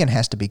gets big and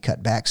has to be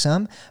cut back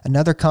some.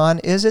 Another con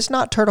is it's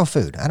not turtle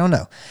food. I don't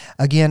know.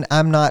 Again,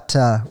 I'm not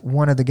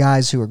one of the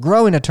guys who are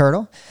growing a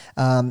turtle,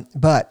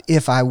 but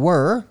if I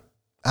were,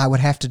 I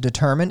would have to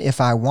determine if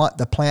I want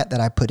the plant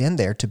that I put in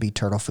there to be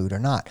turtle food or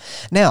not.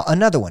 Now,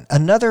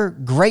 another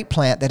great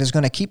plant that is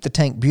going to keep the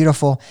tank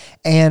beautiful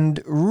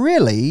and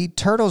really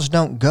turtles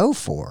don't go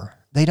for.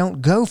 They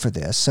don't go for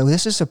this. So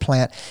this is a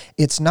plant,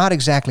 it's not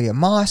exactly a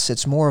moss,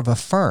 it's more of a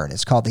fern.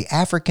 It's called the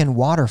African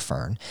water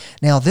fern.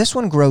 Now, this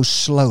one grows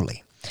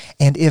slowly.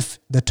 And if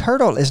the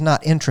turtle is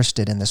not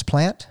interested in this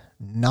plant,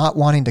 not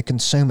wanting to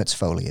consume its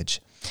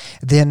foliage,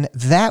 then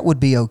that would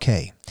be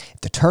okay.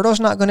 If the turtle's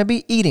not going to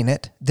be eating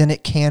it, then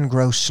it can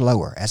grow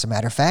slower. As a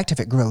matter of fact, if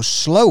it grows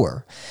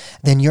slower,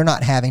 then you're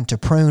not having to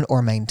prune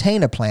or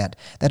maintain a plant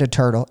that a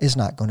turtle is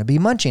not going to be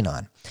munching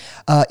on.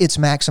 Its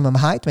maximum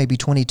height may be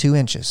 22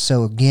 inches.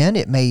 So again,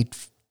 it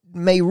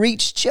may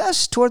reach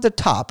just toward the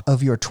top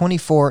of your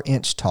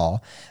 24-inch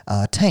tall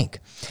tank.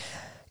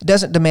 It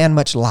doesn't demand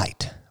much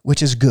light,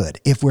 which is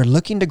good. If we're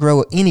looking to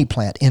grow any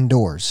plant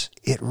indoors,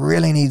 it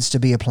really needs to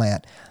be a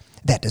plant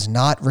that does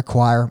not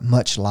require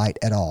much light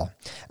at all.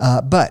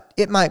 But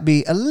it might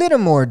be a little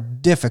more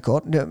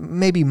difficult,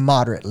 maybe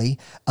moderately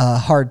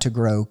hard to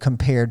grow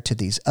compared to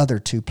these other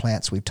two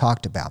plants we've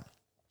talked about.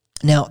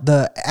 Now,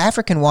 the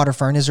African water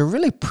fern is a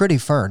really pretty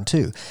fern,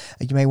 too.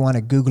 You may want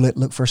to Google it,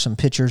 look for some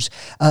pictures.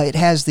 It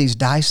has these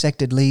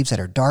dissected leaves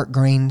that are dark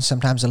green.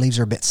 Sometimes the leaves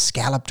are a bit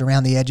scalloped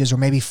around the edges or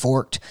maybe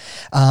forked.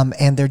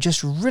 And they're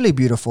just really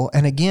beautiful.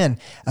 And again,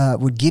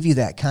 would give you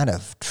that kind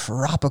of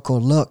tropical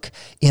look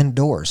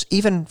indoors.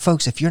 Even,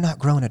 folks, if you're not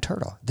growing a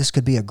turtle, this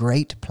could be a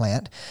great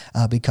plant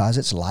because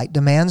its light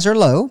demands are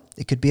low.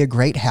 It could be a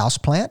great house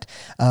plant.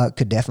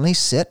 Could definitely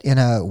sit in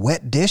a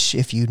wet dish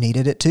if you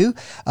needed it to.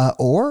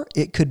 Or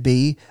it could be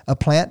a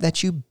plant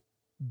that you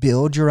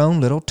build your own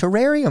little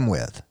terrarium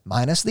with,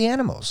 minus the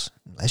animals,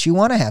 unless you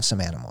want to have some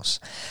animals.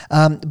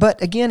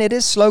 But again, it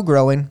is slow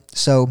growing,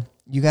 so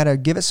you got to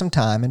give it some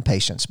time and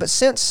patience. But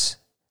since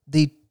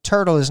the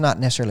turtle is not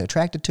necessarily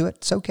attracted to it,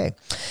 it's okay.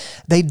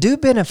 They do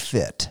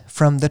benefit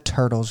from the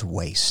turtle's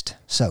waste.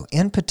 So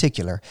in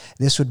particular,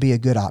 this would be a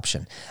good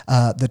option.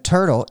 The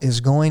turtle is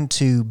going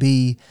to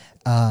be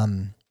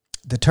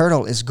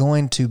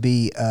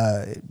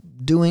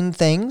doing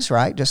things,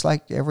 right? Just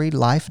like every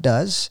life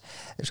does.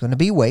 There's going to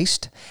be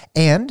waste.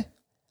 And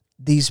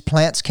these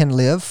plants can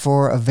live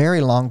for a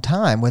very long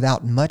time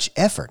without much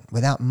effort,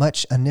 without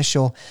much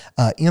initial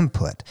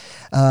input.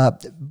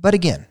 But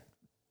again,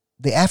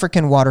 the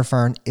African water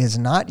fern is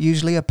not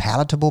usually a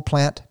palatable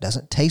plant,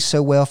 doesn't taste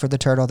so well for the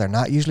turtle. They're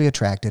not usually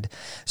attracted,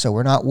 so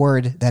we're not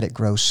worried that it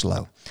grows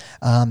slow.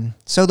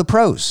 So the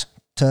pros,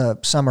 to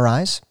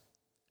summarize,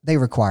 they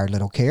require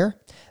little care.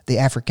 The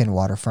African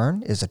water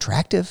fern is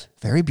attractive,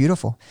 very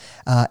beautiful.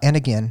 And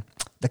again,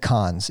 the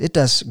cons, it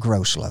does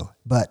grow slow.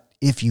 But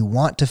if you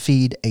want to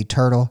feed a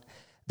turtle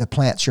the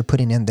plants you're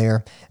putting in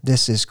there,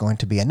 this is going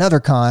to be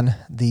another con.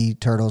 The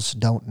turtles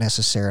don't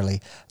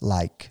necessarily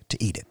like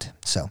to eat it.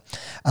 So,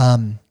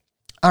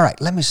 all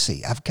right, let me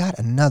see. I've got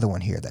another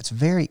one here that's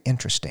very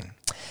interesting.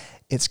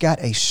 It's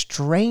got a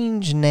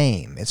strange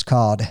name. It's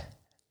called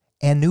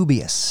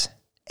Anubias.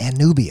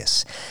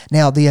 Anubias.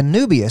 Now, the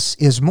Anubias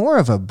is more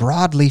of a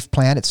broadleaf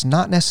plant. It's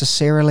not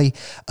necessarily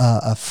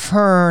a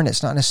fern.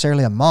 It's not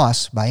necessarily a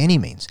moss by any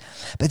means.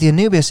 But the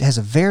Anubias has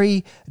a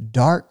very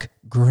dark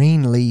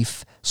green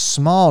leaf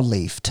small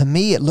leaf. To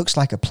me, it looks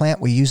like a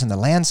plant we use in the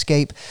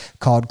landscape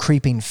called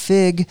creeping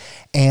fig,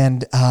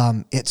 and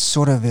it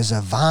sort of is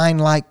a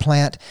vine-like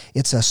plant.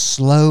 It's a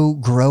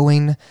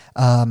slow-growing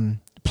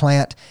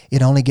plant.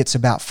 It only gets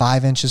about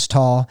 5 inches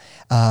tall,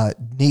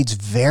 needs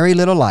very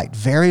little light,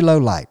 very low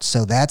light.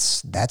 So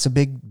that's a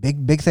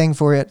big thing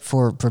for it,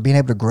 for being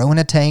able to grow in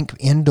a tank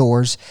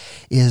indoors,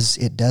 is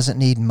it doesn't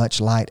need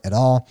much light at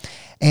all.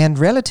 And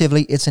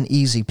relatively, it's an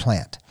easy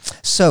plant.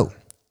 So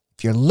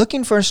if you're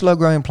looking for a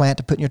slow-growing plant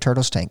to put in your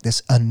turtle's tank,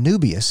 this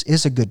Anubias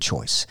is a good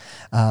choice.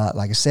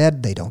 Like I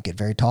said, they don't get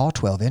very tall,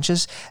 12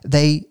 inches.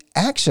 They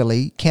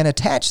actually can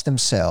attach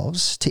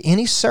themselves to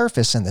any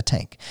surface in the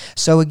tank.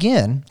 So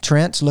again,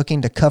 Trent's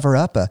looking to cover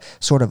up a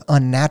sort of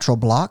unnatural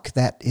block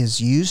that is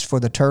used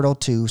for the turtle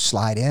to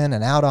slide in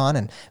and out on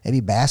and maybe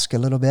bask a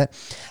little bit.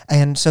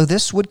 And so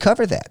this would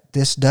cover that.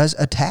 This does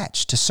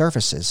attach to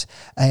surfaces,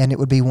 and it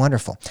would be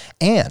wonderful.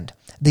 And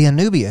the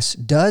Anubias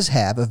does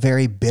have a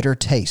very bitter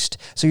taste,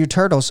 so your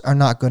turtles are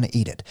not going to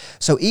eat it.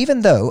 So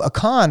even though a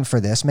con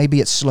for this,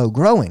 maybe it's slow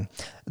growing,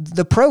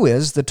 the pro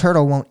is the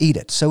turtle won't eat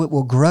it. So it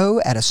will grow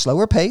at a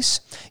slower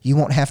pace. You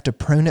won't have to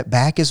prune it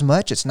back as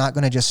much. It's not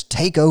going to just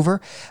take over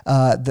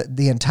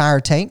the entire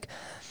tank,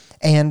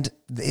 and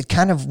it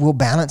kind of will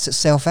balance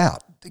itself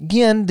out.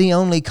 Again, the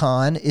only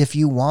con, if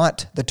you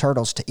want the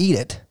turtles to eat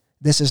it,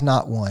 this is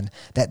not one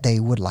that they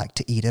would like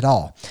to eat at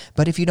all.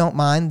 But if you don't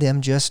mind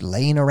them just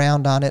laying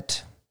around on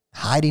it,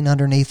 hiding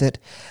underneath it,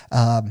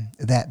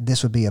 that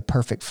this would be a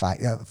perfect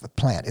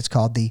plant. It's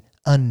called the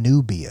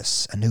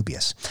Anubias.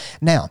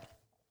 Now,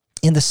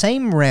 in the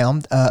same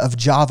realm of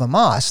Java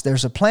moss,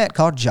 there's a plant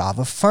called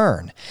Java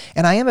fern.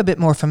 And I am a bit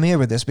more familiar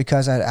with this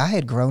because I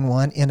had grown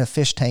one in a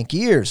fish tank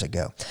years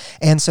ago.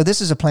 And so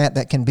this is a plant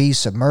that can be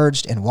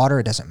submerged in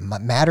water. It doesn't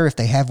matter if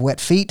they have wet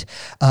feet.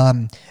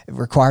 It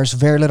requires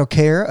very little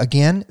care.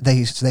 Again,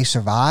 they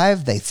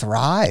survive, they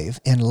thrive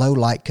in low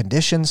light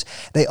conditions.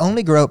 They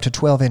only grow up to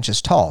 12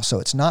 inches tall. So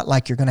it's not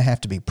like you're going to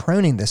have to be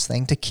pruning this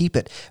thing to keep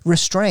it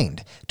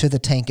restrained to the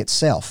tank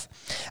itself.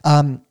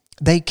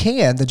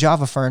 The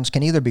Java ferns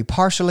can either be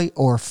partially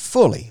or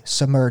fully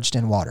submerged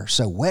in water.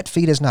 So wet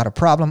feet is not a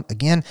problem.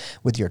 Again,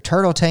 with your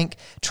turtle tank,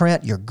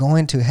 Trent, you're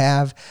going to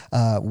have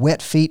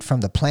wet feet from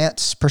the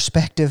plant's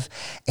perspective,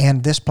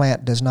 and this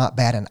plant does not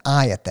bat an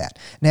eye at that.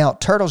 Now,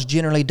 turtles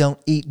generally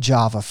don't eat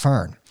Java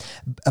fern,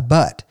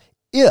 but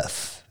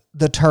if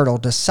the turtle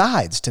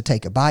decides to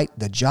take a bite,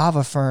 the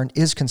Java fern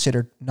is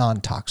considered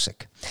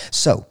non-toxic.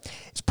 So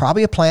it's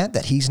probably a plant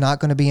that he's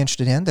not going to be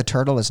interested in. The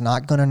turtle is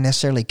not going to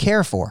necessarily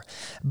care for.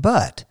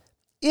 But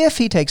if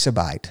he takes a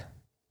bite,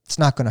 it's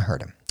not going to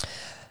hurt him.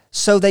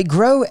 So they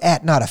grow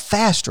at not a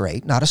fast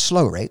rate, not a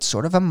slow rate,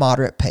 sort of a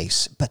moderate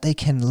pace, but they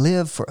can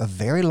live for a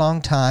very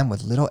long time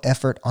with little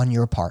effort on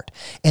your part.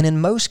 And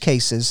in most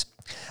cases,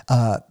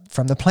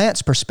 from the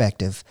plant's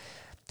perspective,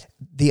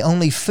 the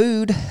only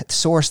food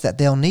source that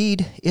they'll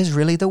need is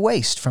really the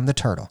waste from the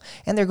turtle.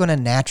 And they're going to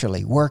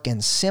naturally work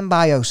in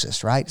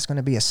symbiosis, right? It's going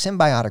to be a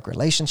symbiotic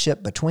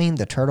relationship between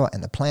the turtle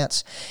and the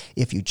plants.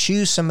 If you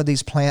choose some of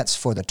these plants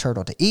for the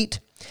turtle to eat,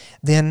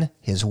 then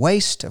his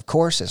waste, of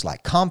course, is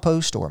like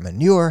compost or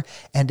manure,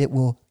 and it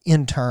will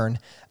in turn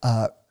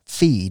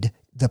feed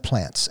the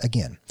plants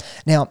again.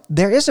 Now,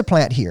 there is a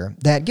plant here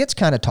that gets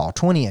kind of tall,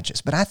 20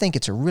 inches, but I think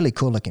it's a really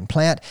cool looking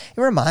plant.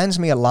 It reminds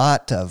me a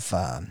lot of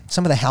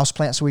some of the house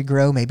plants we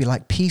grow, maybe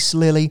like peace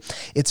lily.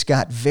 It's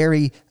got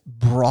very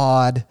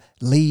broad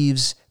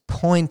leaves,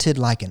 pointed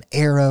like an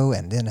arrow,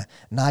 and then a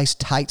nice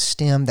tight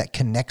stem that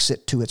connects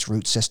it to its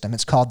root system.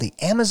 It's called the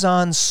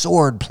Amazon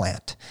sword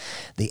plant.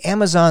 The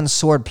Amazon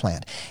sword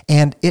plant.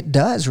 And it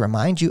does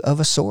remind you of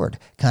a sword,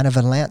 kind of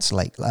a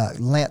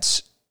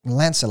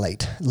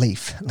lanceolate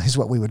leaf is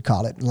what we would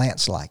call it,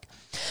 lance-like.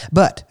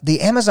 But the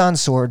Amazon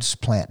swords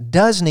plant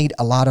does need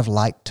a lot of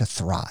light to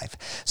thrive.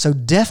 So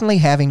definitely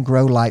having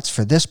grow lights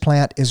for this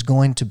plant is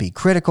going to be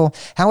critical.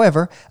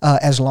 However,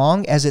 as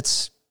long as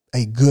it's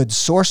a good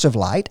source of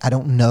light, I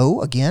don't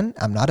know, again,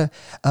 I'm not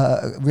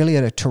really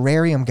a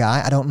terrarium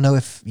guy. I don't know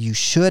if you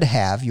should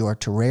have your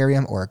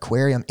terrarium or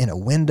aquarium in a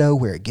window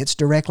where it gets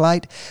direct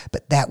light,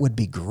 but that would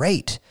be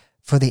great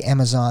for the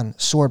Amazon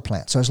sword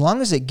plant. So as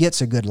long as it gets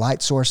a good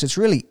light source, it's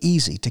really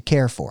easy to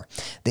care for.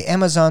 The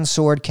Amazon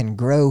sword can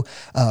grow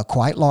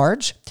quite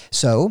large,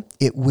 so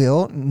it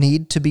will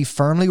need to be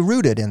firmly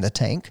rooted in the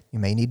tank. You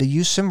may need to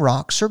use some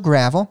rocks or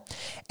gravel.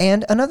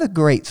 And another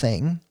great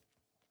thing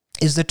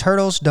is the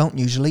turtles don't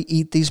usually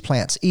eat these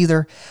plants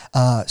either,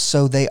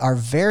 so they are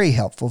very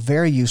helpful,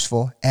 very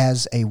useful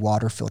as a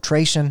water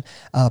filtration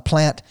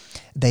plant.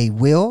 They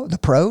will, the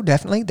pro,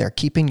 definitely, they're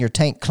keeping your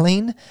tank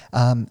clean.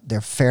 They're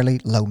fairly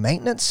low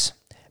maintenance,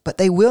 but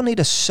they will need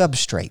a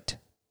substrate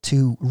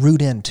to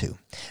root into.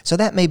 So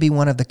that may be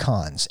one of the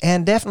cons.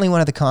 And definitely one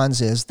of the cons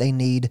is they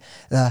need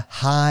the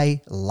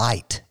high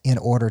light in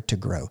order to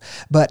grow.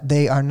 But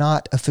they are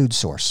not a food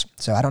source.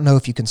 So I don't know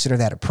if you consider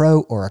that a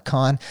pro or a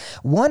con.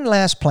 One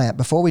last plant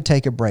before we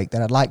take a break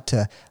that I'd like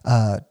to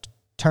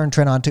turn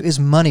Trent on to is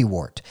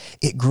moneywort.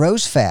 It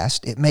grows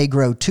fast. It may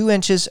grow 2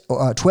 inches,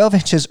 12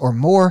 inches or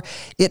more.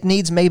 It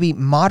needs maybe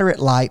moderate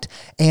light,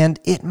 and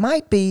it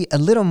might be a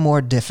little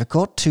more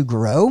difficult to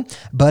grow.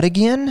 But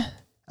again,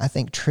 I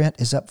think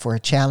Trent is up for a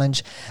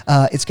challenge.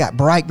 It's got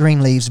bright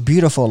green leaves,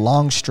 beautiful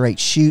long straight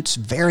shoots,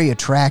 very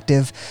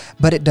attractive,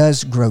 but it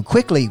does grow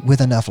quickly with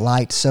enough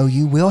light, so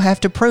you will have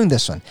to prune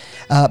this one.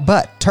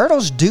 But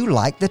turtles do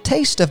like the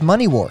taste of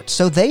moneywort,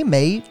 so they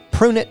may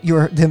prune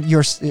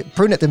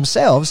it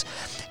themselves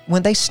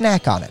when they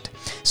snack on it.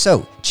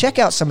 So check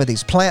out some of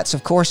these plants,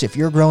 of course, if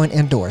you're growing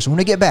indoors. When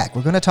we get back,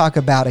 we're going to talk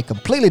about a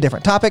completely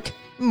different topic,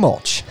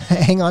 mulch.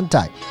 Hang on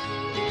tight.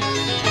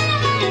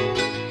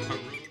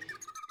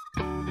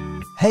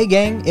 Hey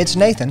gang, it's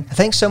Nathan.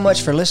 Thanks so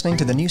much for listening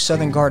to the New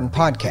Southern Garden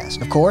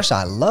Podcast. Of course,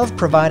 I love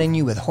providing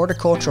you with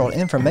horticultural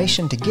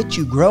information to get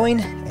you growing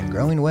and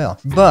growing well.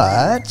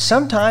 But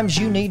sometimes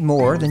you need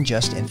more than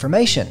just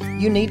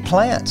information. You need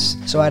plants.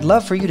 So I'd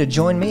love for you to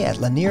join me at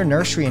Lanier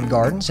Nursery and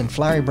Gardens in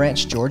Flowery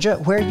Branch, Georgia,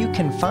 where you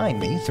can find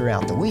me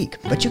throughout the week.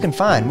 But you can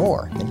find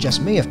more than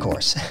just me, of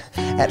course.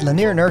 At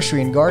Lanier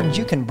Nursery and Gardens,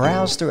 you can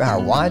browse through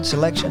our wide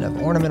selection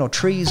of ornamental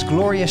trees,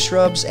 glorious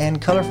shrubs,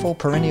 and colorful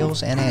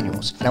perennials and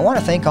annuals. And I want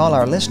to thank all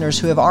our listeners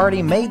who have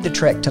already made the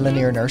trek to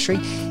Lanier Nursery.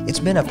 It's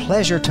been a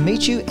pleasure to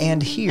meet you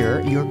and hear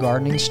your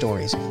gardening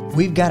stories.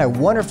 We've got a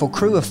wonderful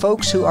crew of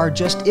folks who are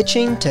just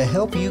itching to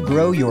help you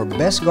grow your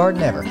best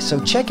garden ever. So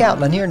check out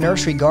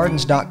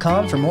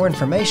LanierNurseryGardens.com for more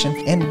information,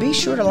 and be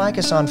sure to like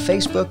us on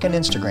Facebook and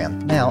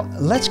Instagram. Now,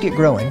 let's get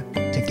growing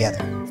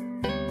together.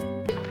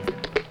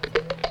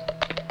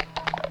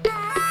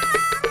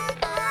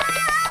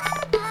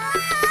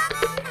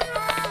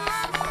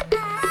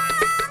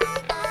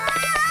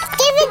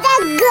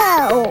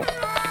 Go.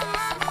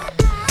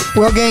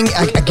 Well, gang,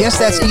 I guess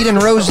that's Eden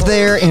Rose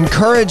there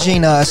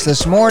encouraging us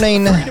this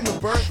morning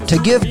to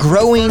give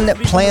growing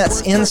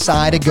plants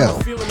inside a go.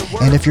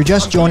 And if you're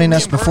just joining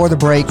us before the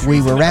break,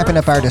 we were wrapping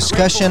up our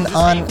discussion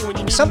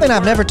on something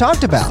I've never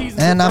talked about.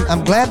 And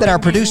I'm glad that our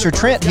producer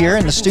Trent here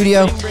in the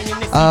studio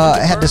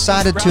had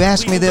decided to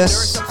ask me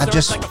this. I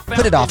just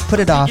put it off.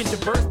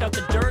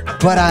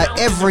 But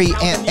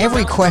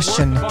every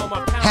question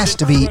has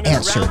to be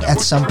answered at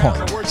some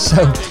point.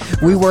 So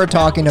we were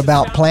talking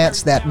about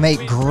plants that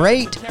make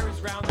great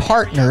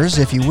partners,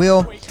 if you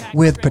will,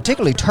 with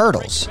particularly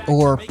turtles,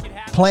 or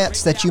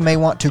plants that you may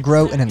want to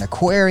grow in an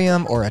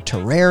aquarium or a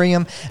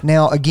terrarium.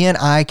 Now, again,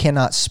 I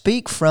cannot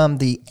speak from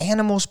the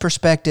animal's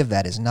perspective.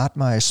 That is not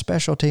my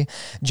specialty,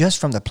 just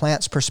from the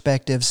plant's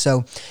perspective.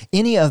 So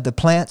any of the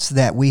plants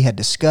that we had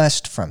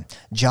discussed, from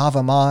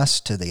Java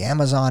moss to the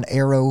Amazon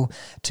arrow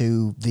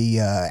to the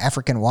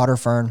African water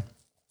fern,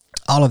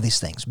 all of these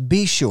things,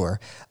 be sure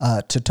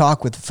to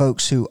talk with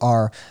folks who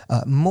are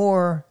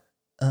more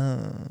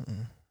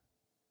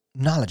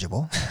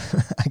knowledgeable,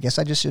 I guess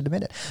I just should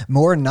admit it,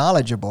 more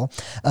knowledgeable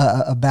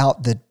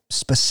about the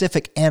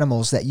specific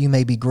animals that you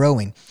may be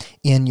growing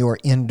in your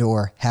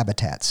indoor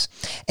habitats.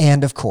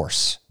 And of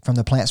course, from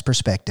the plant's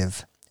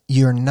perspective,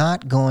 you're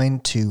not going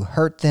to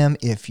hurt them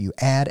if you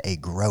add a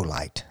grow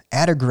light.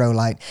 Add a grow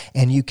light,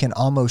 and you can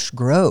almost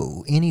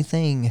grow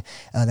anything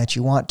that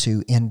you want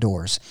to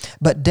indoors.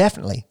 But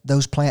definitely,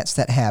 those plants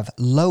that have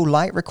low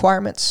light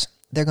requirements,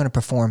 they're going to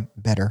perform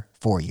better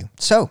for you.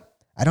 So,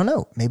 I don't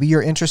know, maybe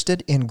you're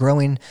interested in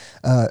growing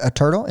a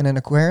turtle in an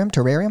aquarium,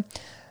 terrarium.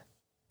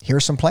 Here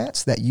are some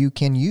plants that you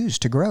can use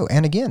to grow.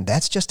 And again,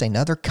 that's just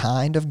another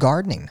kind of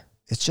gardening.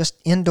 It's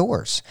just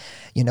indoors.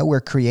 You know,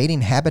 we're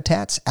creating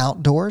habitats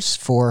outdoors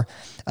for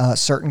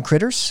certain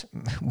critters,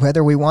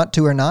 whether we want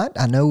to or not.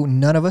 I know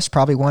none of us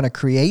probably want to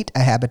create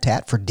a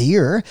habitat for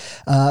deer,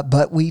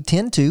 but we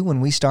tend to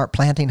when we start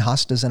planting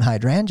hostas and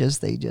hydrangeas.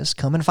 They just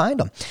come and find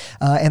them.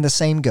 And the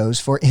same goes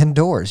for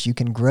indoors. You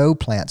can grow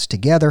plants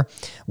together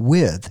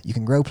with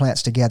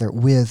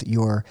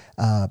your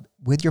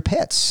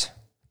pets.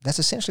 That's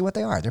essentially what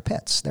they are. They're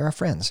pets. They're our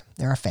friends.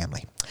 They're our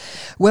family.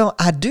 Well,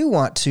 I do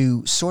want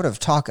to sort of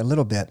talk a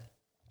little bit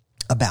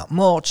about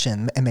mulch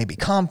and maybe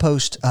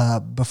compost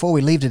before we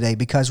leave today,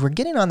 because we're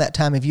getting on that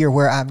time of year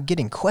where I'm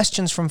getting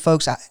questions from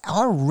folks.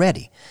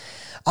 Already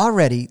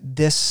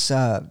this, in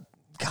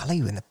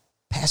the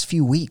past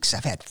few weeks,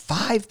 I've had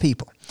 5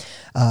 people,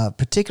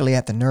 particularly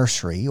at the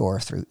nursery or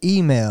through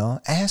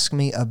email, ask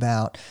me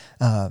about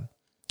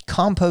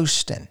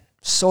compost and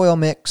soil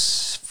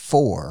mix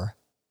for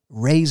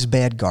raised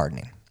bed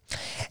gardening.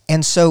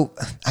 And so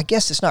I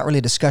guess it's not really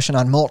a discussion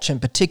on mulch in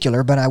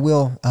particular, but I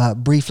will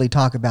briefly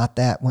talk about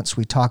that once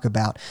we talk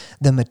about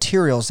the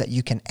materials that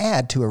you can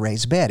add to a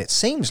raised bed. It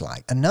seems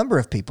like a number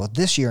of people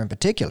this year in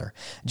particular,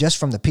 just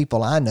from the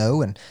people I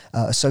know and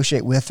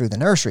associate with through the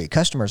nursery,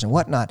 customers and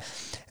whatnot,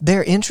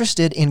 they're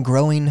interested in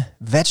growing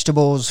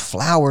vegetables,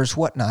 flowers,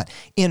 whatnot,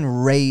 in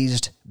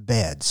raised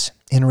beds.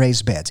 in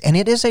raised beds. And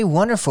it is a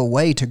wonderful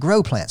way to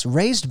grow plants.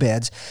 Raised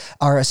beds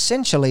are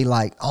essentially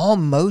like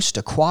almost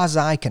a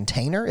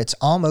quasi-container. It's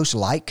almost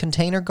like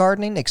container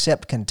gardening,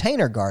 except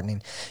container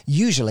gardening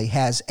usually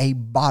has a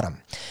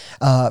bottom.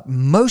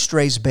 Most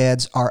raised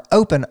beds are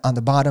open on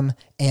the bottom,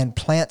 and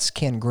plants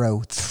can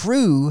grow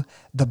through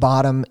the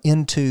bottom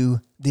into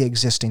the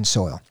existing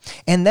soil.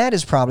 And that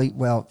is probably,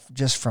 well,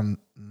 just from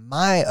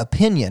my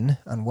opinion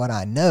on what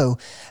I know,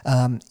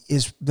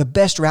 is the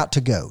best route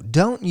to go.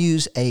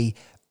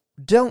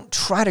 Don't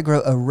try to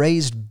grow a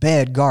raised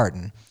bed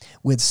garden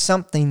with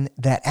something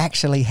that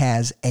actually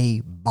has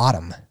a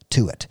bottom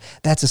to it.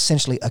 That's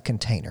essentially a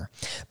container.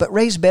 But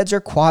raised beds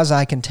are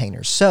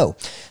quasi-containers. So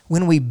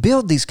when we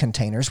build these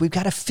containers, we've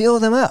got to fill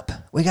them up.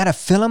 We got to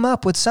fill them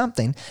up with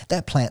something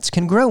that plants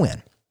can grow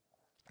in.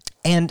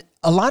 And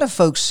a lot of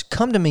folks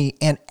come to me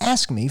and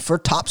ask me for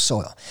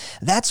topsoil.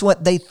 That's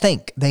what they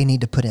think they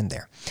need to put in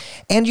there.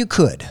 And you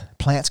could.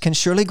 Plants can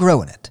surely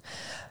grow in it.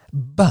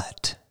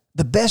 But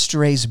the best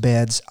raised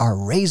beds are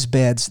raised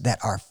beds that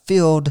are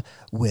filled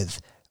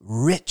with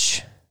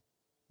rich,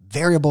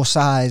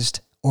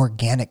 variable-sized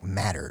organic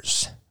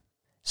matters.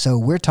 So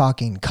we're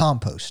talking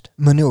compost,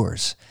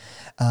 manures,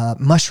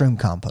 mushroom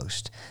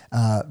compost,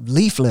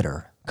 leaf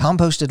litter,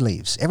 composted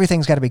leaves.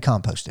 Everything's got to be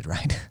composted,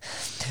 right?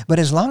 But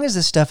as long as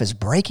this stuff is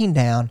breaking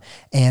down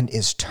and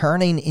is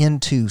turning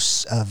into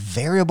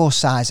variable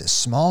sizes,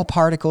 small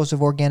particles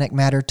of organic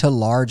matter to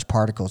large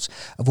particles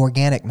of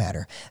organic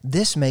matter,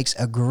 this makes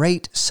a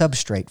great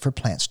substrate for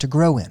plants to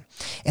grow in.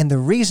 And the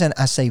reason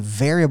I say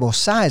variable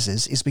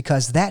sizes is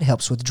because that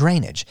helps with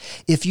drainage.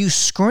 If you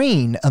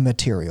screen a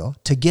material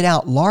to get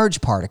out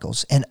large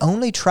particles and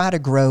only try to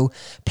grow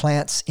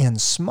plants in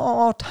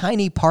small,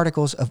 tiny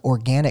particles of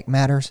organic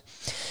matters,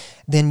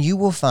 then you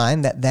will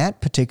find that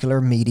that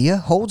particular media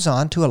holds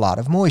on to a lot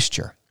of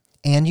moisture,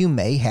 and you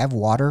may have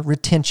water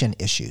retention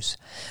issues.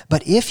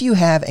 But if you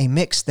have a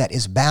mix that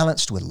is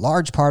balanced with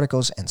large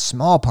particles and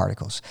small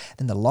particles,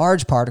 then the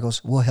large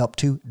particles will help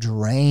to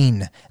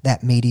drain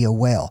that media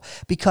well.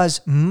 Because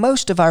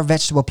most of our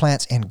vegetable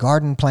plants and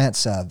garden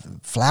plants,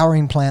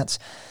 flowering plants,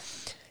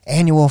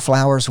 annual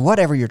flowers,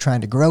 whatever you're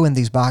trying to grow in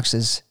these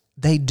boxes,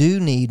 they do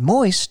need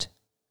moist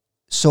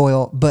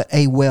soil, but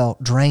a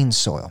well-drained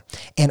soil.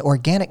 And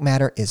organic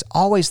matter is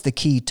always the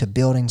key to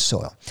building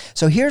soil.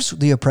 So here's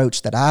the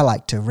approach that I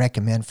like to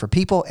recommend for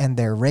people and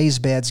their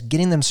raised beds,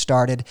 getting them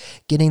started,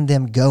 getting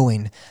them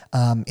going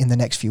in the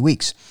next few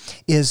weeks,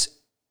 is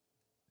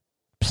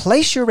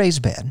place your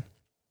raised bed,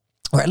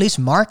 or at least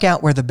mark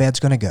out where the bed's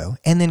going to go,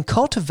 and then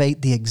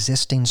cultivate the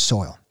existing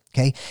soil.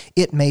 Okay?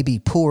 It may be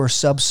poor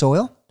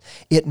subsoil.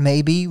 It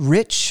may be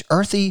rich,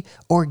 earthy,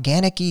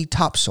 organic-y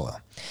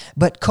topsoil.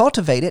 But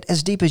cultivate it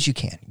as deep as you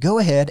can. Go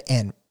ahead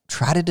and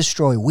try to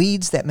destroy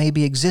weeds that may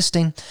be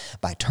existing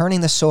by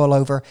turning the soil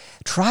over.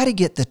 Try to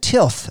get the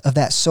tilth of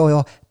that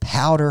soil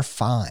powder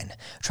fine.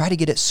 Try to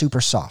get it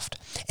super soft.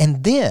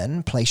 And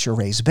then place your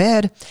raised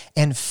bed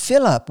and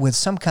fill up with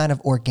some kind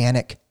of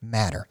organic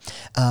matter.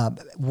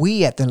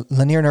 We at the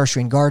Lanier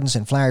Nursery and Gardens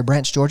in Flowery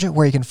Branch, Georgia,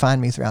 where you can find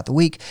me throughout the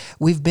week,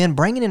 we've been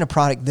bringing in a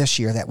product this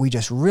year that we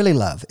just really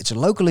love. It's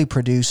locally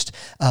produced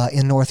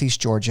in Northeast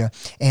Georgia,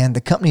 and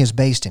the company is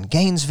based in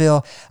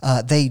Gainesville.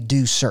 They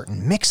do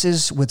certain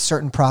mixes with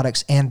certain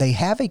products, and they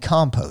have a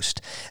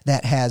compost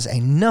that has a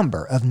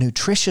number of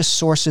nutritious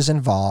sources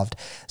involved,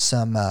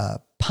 some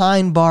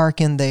pine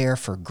bark in there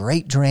for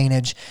great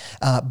drainage,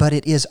 but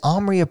it is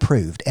OMRI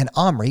approved, and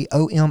OMRI,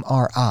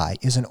 O-M-R-I,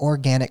 is an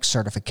organic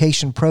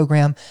certification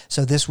program,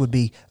 so this would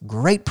be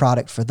great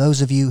product for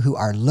those of you who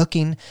are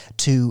looking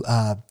to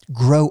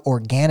grow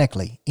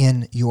organically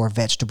in your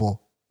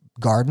vegetable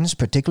gardens,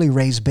 particularly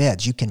raised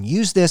beds. You can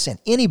use this in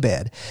any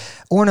bed,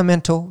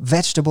 ornamental,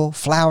 vegetable,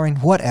 flowering,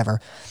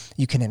 whatever.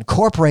 You can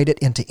incorporate it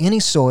into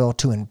any soil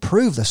to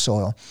improve the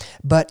soil,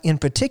 but in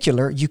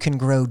particular, you can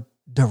grow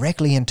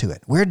directly into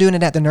it. We're doing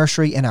it at the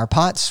nursery in our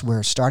pots.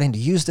 We're starting to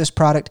use this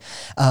product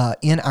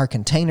in our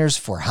containers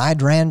for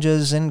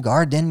hydrangeas and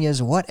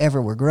gardenias,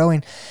 whatever we're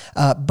growing.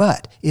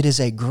 But it is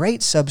a great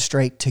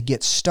substrate to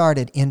get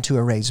started into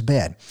a raised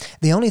bed.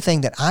 The only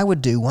thing that I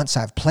would do once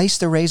I've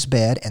placed the raised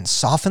bed and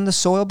softened the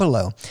soil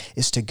below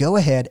is to go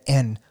ahead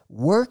and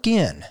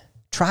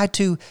try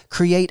to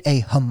create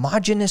a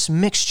homogeneous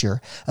mixture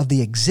of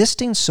the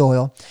existing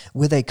soil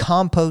with a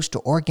compost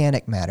or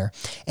organic matter.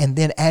 And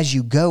then as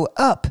you go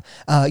up,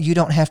 you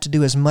don't have to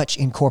do as much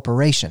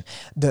incorporation.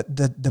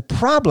 The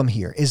problem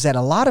here is that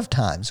a lot of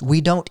times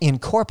we don't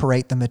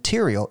incorporate the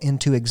material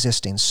into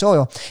existing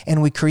soil,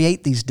 and we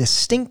create these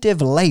distinctive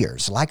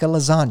layers like a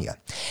lasagna.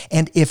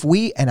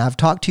 And I've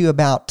talked to you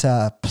about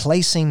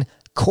placing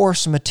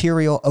coarse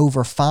material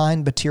over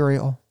fine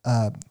material,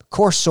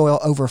 coarse soil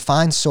over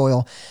fine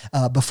soil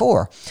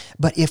before.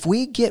 But if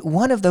we get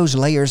one of those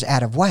layers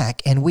out of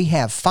whack and we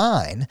have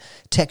fine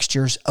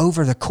textures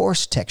over the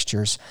coarse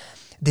textures,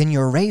 then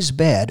your raised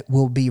bed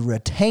will be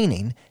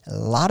retaining a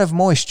lot of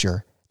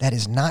moisture that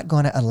is not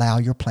going to allow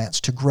your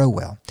plants to grow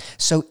well.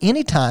 So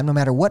anytime, no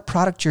matter what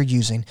product you're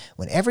using,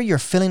 whenever you're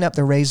filling up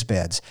the raised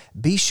beds,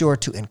 be sure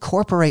to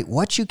incorporate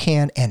what you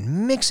can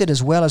and mix it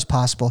as well as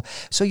possible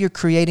so you're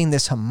creating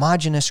this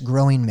homogeneous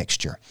growing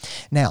mixture.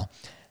 Now,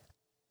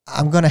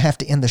 I'm going to have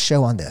to end the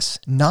show on this.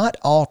 Not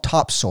all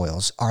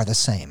topsoils are the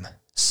same.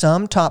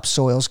 Some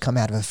topsoils come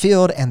out of a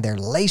field and they're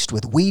laced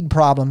with weed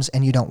problems,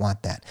 and you don't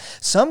want that.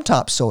 Some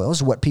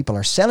topsoils, what people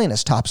are selling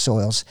as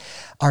topsoils,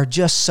 are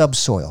just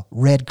subsoil,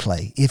 red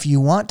clay. If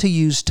you want to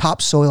use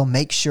topsoil,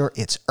 make sure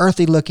it's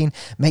earthy looking,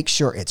 make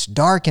sure it's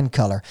dark in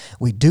color.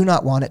 We do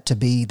not want it to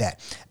be that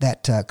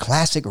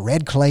classic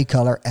red clay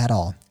color at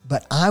all.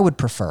 But I would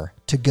prefer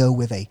to go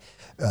with a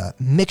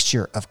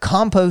mixture of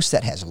compost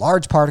that has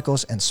large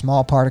particles and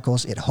small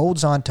particles. It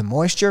holds on to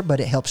moisture, but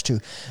it helps to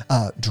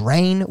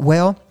drain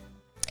well.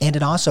 And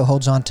it also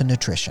holds on to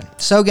nutrition.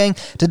 So, gang,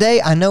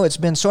 today I know it's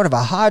been sort of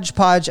a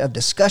hodgepodge of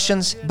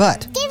discussions,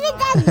 but give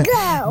it a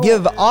go.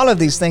 Give all of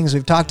these things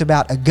we've talked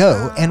about a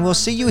go, and we'll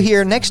see you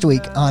here next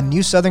week on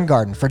New Southern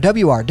Garden. For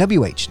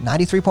WRWH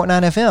 93.9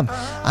 FM,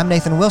 I'm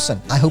Nathan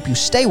Wilson. I hope you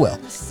stay well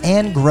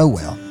and grow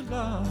well.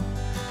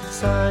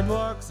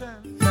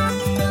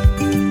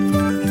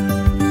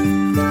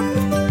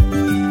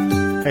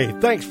 Hey,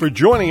 thanks for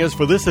joining us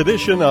for this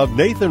edition of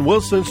Nathan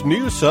Wilson's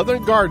New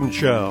Southern Garden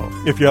Show.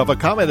 If you have a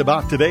comment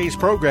about today's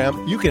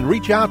program, you can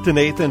reach out to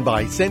Nathan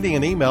by sending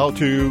an email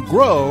to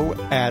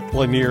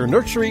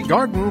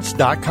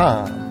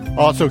grow@lanierNurseryGardens.com.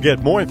 Also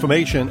get more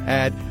information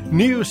at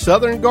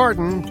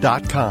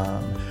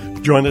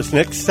newsoutherngarden.com. Join us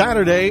next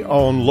Saturday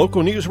on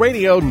Local News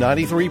Radio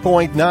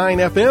 93.9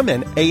 FM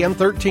and AM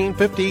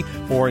 1350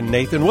 for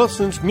Nathan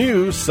Wilson's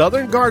New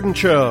Southern Garden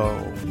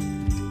Show.